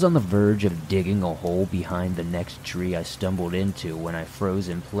 I was on the verge of digging a hole behind the next tree I stumbled into when I froze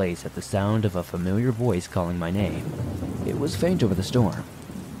in place at the sound of a familiar voice calling my name. It was faint over the storm.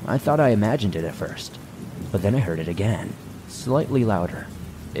 I thought I imagined it at first, but then I heard it again, slightly louder.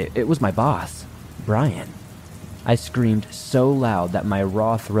 It was my boss, Brian. I screamed so loud that my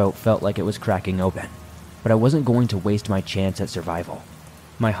raw throat felt like it was cracking open, but I wasn't going to waste my chance at survival.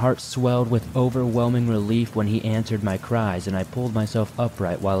 My heart swelled with overwhelming relief when he answered my cries, and I pulled myself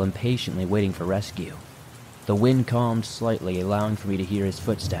upright while impatiently waiting for rescue. The wind calmed slightly, allowing for me to hear his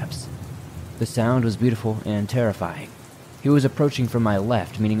footsteps. The sound was beautiful and terrifying. He was approaching from my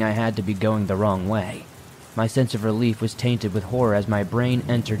left, meaning I had to be going the wrong way. My sense of relief was tainted with horror as my brain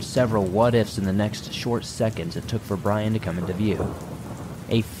entered several what-ifs in the next short seconds it took for Brian to come into view.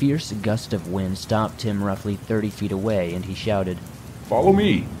 A fierce gust of wind stopped him roughly 30 feet away, and he shouted, "Follow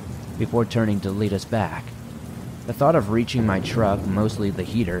me," before turning to lead us back. The thought of reaching my truck, mostly the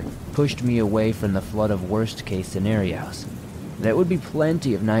heater, pushed me away from the flood of worst-case scenarios. There would be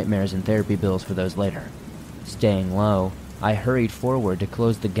plenty of nightmares and therapy bills for those later. Staying low, I hurried forward to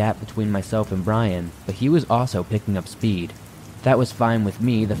close the gap between myself and Brian, but he was also picking up speed. That was fine with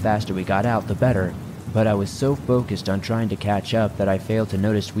me. The faster we got out, the better, but I was so focused on trying to catch up that I failed to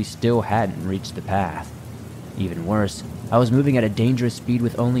notice we still hadn't reached the path. Even worse, I was moving at a dangerous speed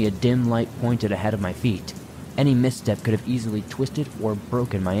with only a dim light pointed ahead of my feet. Any misstep could have easily twisted or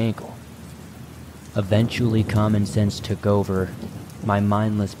broken my ankle. Eventually, common sense took over. My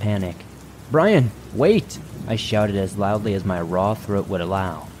mindless panic. "Brian, wait!" I shouted as loudly as my raw throat would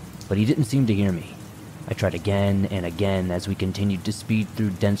allow, but he didn't seem to hear me. I tried again and again as we continued to speed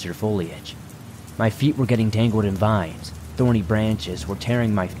through denser foliage. My feet were getting tangled in vines, thorny branches were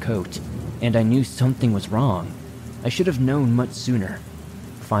tearing my coat, and I knew something was wrong. I should have known much sooner.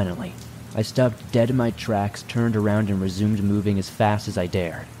 Finally, I stopped dead in my tracks, turned around and resumed moving as fast as I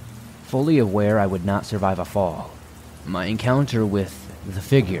dared, fully aware I would not survive a fall. My encounter with the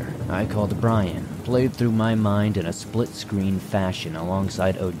figure I called Brian played through my mind in a split-screen fashion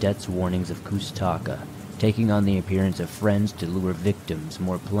alongside Odette's warnings of Kushtaka, taking on the appearance of friends to lure victims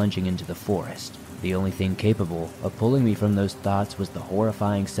more plunging into the forest. The only thing capable of pulling me from those thoughts was the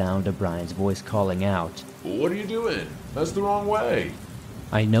horrifying sound of Brian's voice calling out, "What are you doing? That's the wrong way."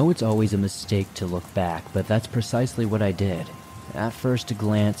 I know it's always a mistake to look back, but that's precisely what I did. At first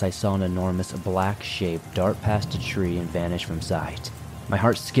glance, I saw an enormous black shape dart past a tree and vanish from sight. My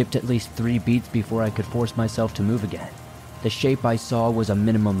heart skipped at least 3 beats before I could force myself to move again. The shape I saw was a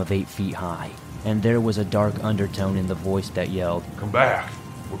minimum of 8 feet high, and there was a dark undertone in the voice that yelled, "Come back.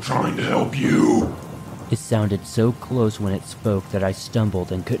 We're trying to help you." It sounded so close when it spoke that I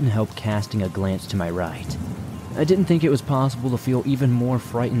stumbled and couldn't help casting a glance to my right. I didn't think it was possible to feel even more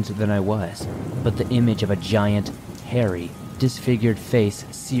frightened than I was, but the image of a giant, hairy, disfigured face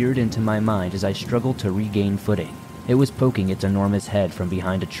seared into my mind as I struggled to regain footing. It was poking its enormous head from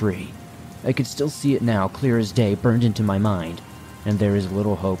behind a tree. I could still see it now, clear as day, burned into my mind, and there is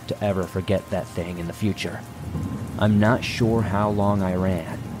little hope to ever forget that thing in the future. I'm not sure how long I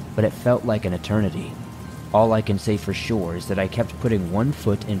ran, but it felt like an eternity. All I can say for sure is that I kept putting one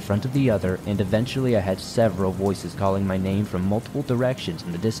foot in front of the other, and eventually I had several voices calling my name from multiple directions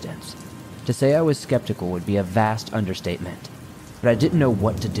in the distance. To say I was skeptical would be a vast understatement, but I didn't know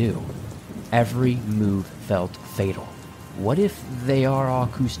what to do. Every move felt fatal. What if they are all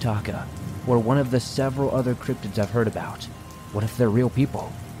Kushtaka, or one of the several other cryptids I've heard about? What if they're real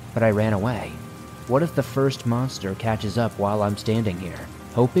people, but I ran away? What if the first monster catches up while I'm standing here?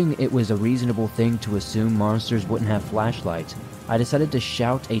 Hoping it was a reasonable thing to assume monsters wouldn't have flashlights, I decided to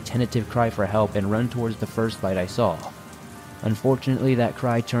shout a tentative cry for help and run towards the first light I saw. Unfortunately, that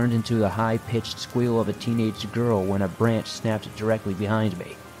cry turned into the high-pitched squeal of a teenage girl when a branch snapped directly behind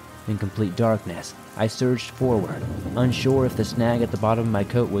me. In complete darkness, I surged forward, unsure if the snag at the bottom of my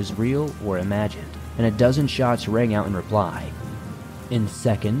coat was real or imagined, and a dozen shots rang out in reply. In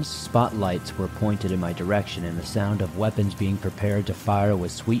seconds, spotlights were pointed in my direction and the sound of weapons being prepared to fire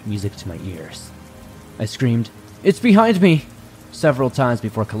was sweet music to my ears. I screamed, "It's behind me!" several times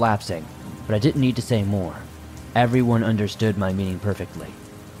before collapsing, but I didn't need to say more. Everyone understood my meaning perfectly.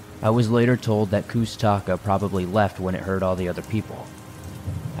 I was later told that Kustaka probably left when it heard all the other people.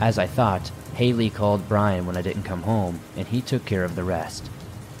 As I thought, Haley called Brian when I didn't come home, and he took care of the rest.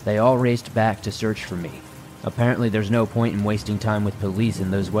 They all raced back to search for me. Apparently there's no point in wasting time with police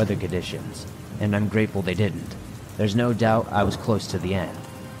in those weather conditions, and I'm grateful they didn't. There's no doubt I was close to the end.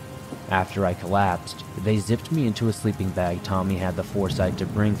 After I collapsed, they zipped me into a sleeping bag Tommy had the foresight to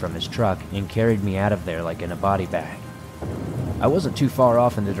bring from his truck and carried me out of there like in a body bag. I wasn't too far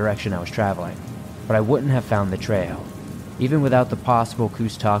off in the direction I was traveling, but I wouldn't have found the trail. Even without the possible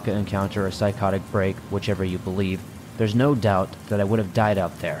Kustaka encounter or psychotic break, whichever you believe, there's no doubt that I would have died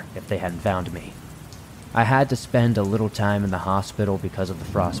out there if they hadn't found me. I had to spend a little time in the hospital because of the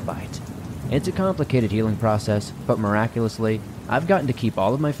frostbite. It's a complicated healing process, but miraculously, I've gotten to keep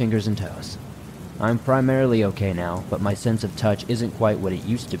all of my fingers and toes. I'm primarily okay now, but my sense of touch isn't quite what it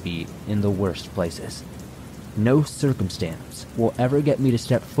used to be in the worst places. No circumstance will ever get me to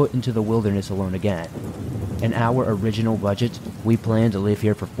step foot into the wilderness alone again. In our original budget, we planned to live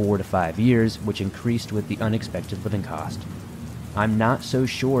here for 4 to 5 years, which increased with the unexpected living cost. I'm not so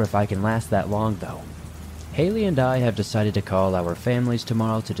sure if I can last that long, though. Haley and I have decided to call our families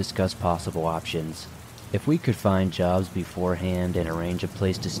tomorrow to discuss possible options. If we could find jobs beforehand and arrange a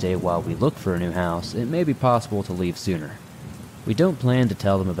place to stay while we look for a new house, it may be possible to leave sooner. We don't plan to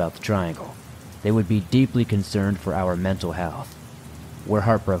tell them about the triangle. They would be deeply concerned for our mental health. We're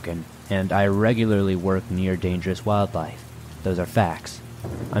heartbroken, and I regularly work near dangerous wildlife. Those are facts.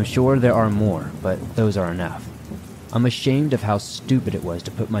 I'm sure there are more, but those are enough. I'm ashamed of how stupid it was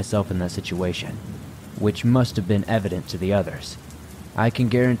to put myself in that situation, which must have been evident to the others. I can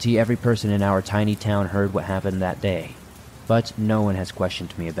guarantee every person in our tiny town heard what happened that day, but no one has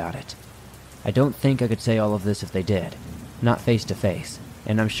questioned me about it. I don't think I could say all of this if they did, not face to face,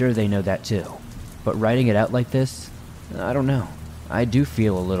 and I'm sure they know that too. But writing it out like this, I don't know. I do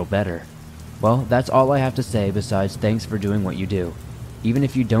feel a little better. Well, that's all I have to say besides thanks for doing what you do. Even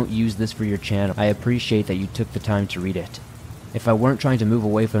if you don't use this for your channel, I appreciate that you took the time to read it. If I weren't trying to move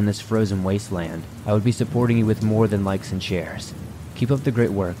away from this frozen wasteland, I would be supporting you with more than likes and shares. Keep up the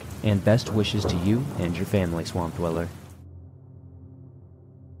great work, and best wishes to you and your family, Swamp Dweller.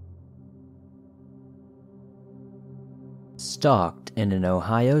 Stalked in an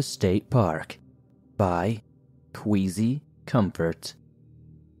Ohio State Park by Queasy Comfort.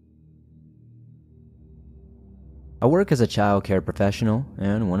 I work as a child care professional,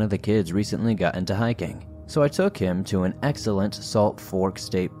 and one of the kids recently got into hiking, so I took him to an excellent Salt Fork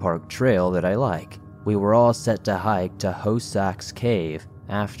State Park trail that I like. We were all set to hike to Hosak's Cave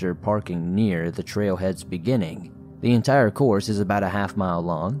after parking near the trailhead's beginning. The entire course is about a half-mile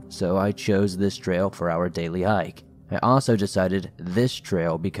long, so I chose this trail for our daily hike. I also decided this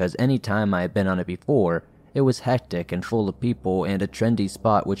trail because any time I had been on it before, it was hectic and full of people and a trendy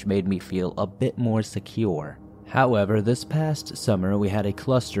spot which made me feel a bit more secure. However, this past summer we had a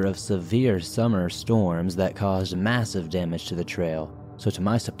cluster of severe summer storms that caused massive damage to the trail, so to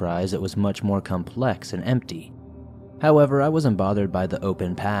my surprise it was much more complex and empty. However, I wasn't bothered by the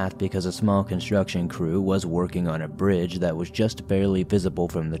open path because a small construction crew was working on a bridge that was just barely visible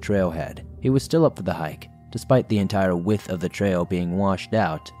from the trailhead. He was still up for the hike, despite the entire width of the trail being washed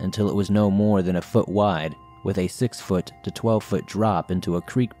out until it was no more than a foot wide, with a 6-foot to 12-foot drop into a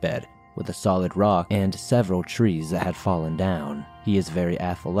creek bed with a solid rock and several trees that had fallen down. He is very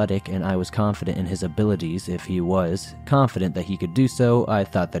athletic, and I was confident in his abilities. If he was confident that he could do so, I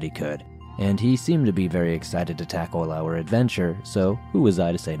thought that he could. And he seemed to be very excited to tackle our adventure, so who was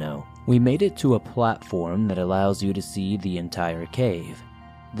I to say no? We made it to a platform that allows you to see the entire cave.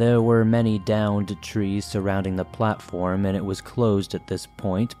 There were many downed trees surrounding the platform, and it was closed at this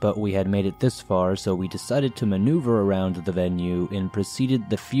point, but we had made it this far, so we decided to maneuver around the venue and proceeded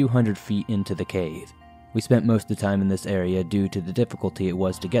the few hundred feet into the cave. We spent most of the time in this area due to the difficulty it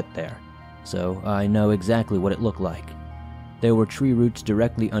was to get there, so I know exactly what it looked like. There were tree roots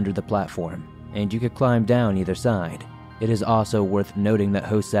directly under the platform, and you could climb down either side. It is also worth noting that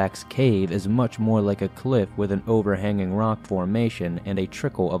Hosak's Cave is much more like a cliff with an overhanging rock formation and a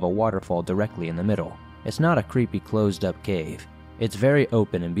trickle of a waterfall directly in the middle. It's not a creepy closed-up cave. It's very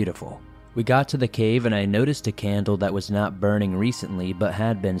open and beautiful. We got to the cave and I noticed a candle that was not burning recently but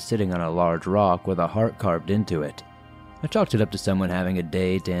had been sitting on a large rock with a heart carved into it. I chalked it up to someone having a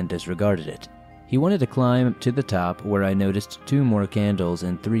date and disregarded it. He wanted to climb to the top where I noticed 2 more candles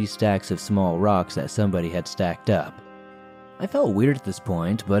and 3 stacks of small rocks that somebody had stacked up. I felt weird at this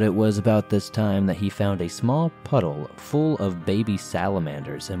point, but it was about this time that he found a small puddle full of baby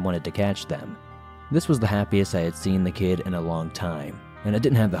salamanders and wanted to catch them. This was the happiest I had seen the kid in a long time, and I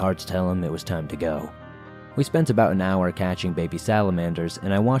didn't have the heart to tell him it was time to go. We spent about an hour catching baby salamanders,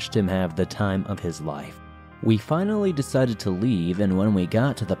 and I watched him have the time of his life. We finally decided to leave, and when we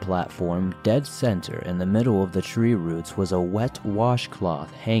got to the platform, dead center in the middle of the tree roots was a wet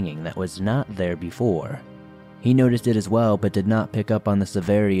washcloth hanging that was not there before. He noticed it as well, but did not pick up on the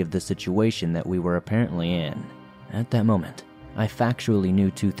severity of the situation that we were apparently in. At that moment, I factually knew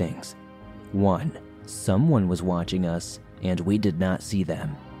 2 things. 1, someone was watching us, and we did not see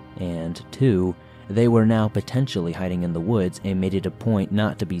them. And 2, they were now potentially hiding in the woods and made it a point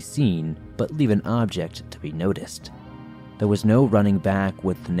not to be seen, but leave an object to be noticed. There was no running back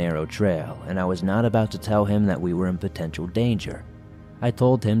with the narrow trail, and I was not about to tell him that we were in potential danger. I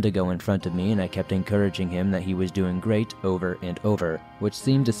told him to go in front of me, and I kept encouraging him that he was doing great over and over, which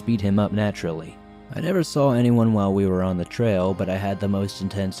seemed to speed him up naturally. I never saw anyone while we were on the trail, but I had the most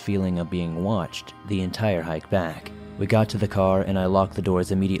intense feeling of being watched the entire hike back. We got to the car and I locked the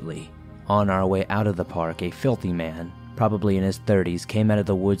doors immediately. On our way out of the park, a filthy man, probably in his 30s, came out of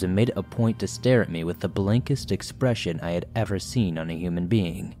the woods and made it a point to stare at me with the blankest expression I had ever seen on a human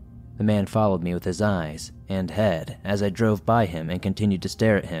being. The man followed me with his eyes and head as I drove by him and continued to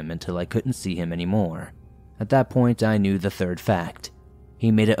stare at him until I couldn't see him anymore. At that point, I knew the 3rd fact. He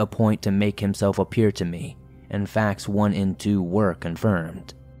made it a point to make himself appear to me, and facts 1 and 2 were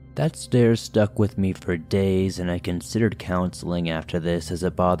confirmed. That stare stuck with me for days, and I considered counseling after this as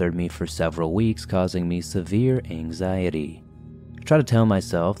it bothered me for several weeks, causing me severe anxiety. I tried to tell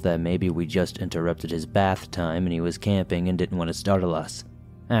myself that maybe we just interrupted his bath time and he was camping and didn't want to startle us.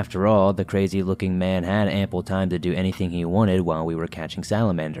 After all, the crazy-looking man had ample time to do anything he wanted while we were catching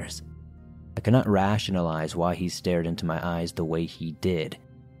salamanders. I could not rationalize why he stared into my eyes the way he did.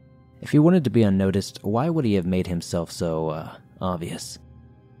 If he wanted to be unnoticed, why would he have made himself so, obvious?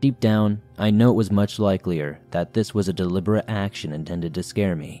 Deep down, I know it was much likelier that this was a deliberate action intended to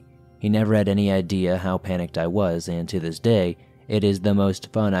scare me. He never had any idea how panicked I was, and to this day, it is the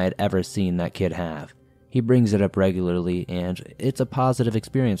most fun I had ever seen that kid have. He brings it up regularly, and it's a positive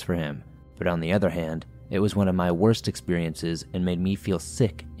experience for him. But on the other hand, it was one of my worst experiences and made me feel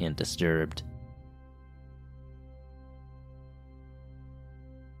sick and disturbed.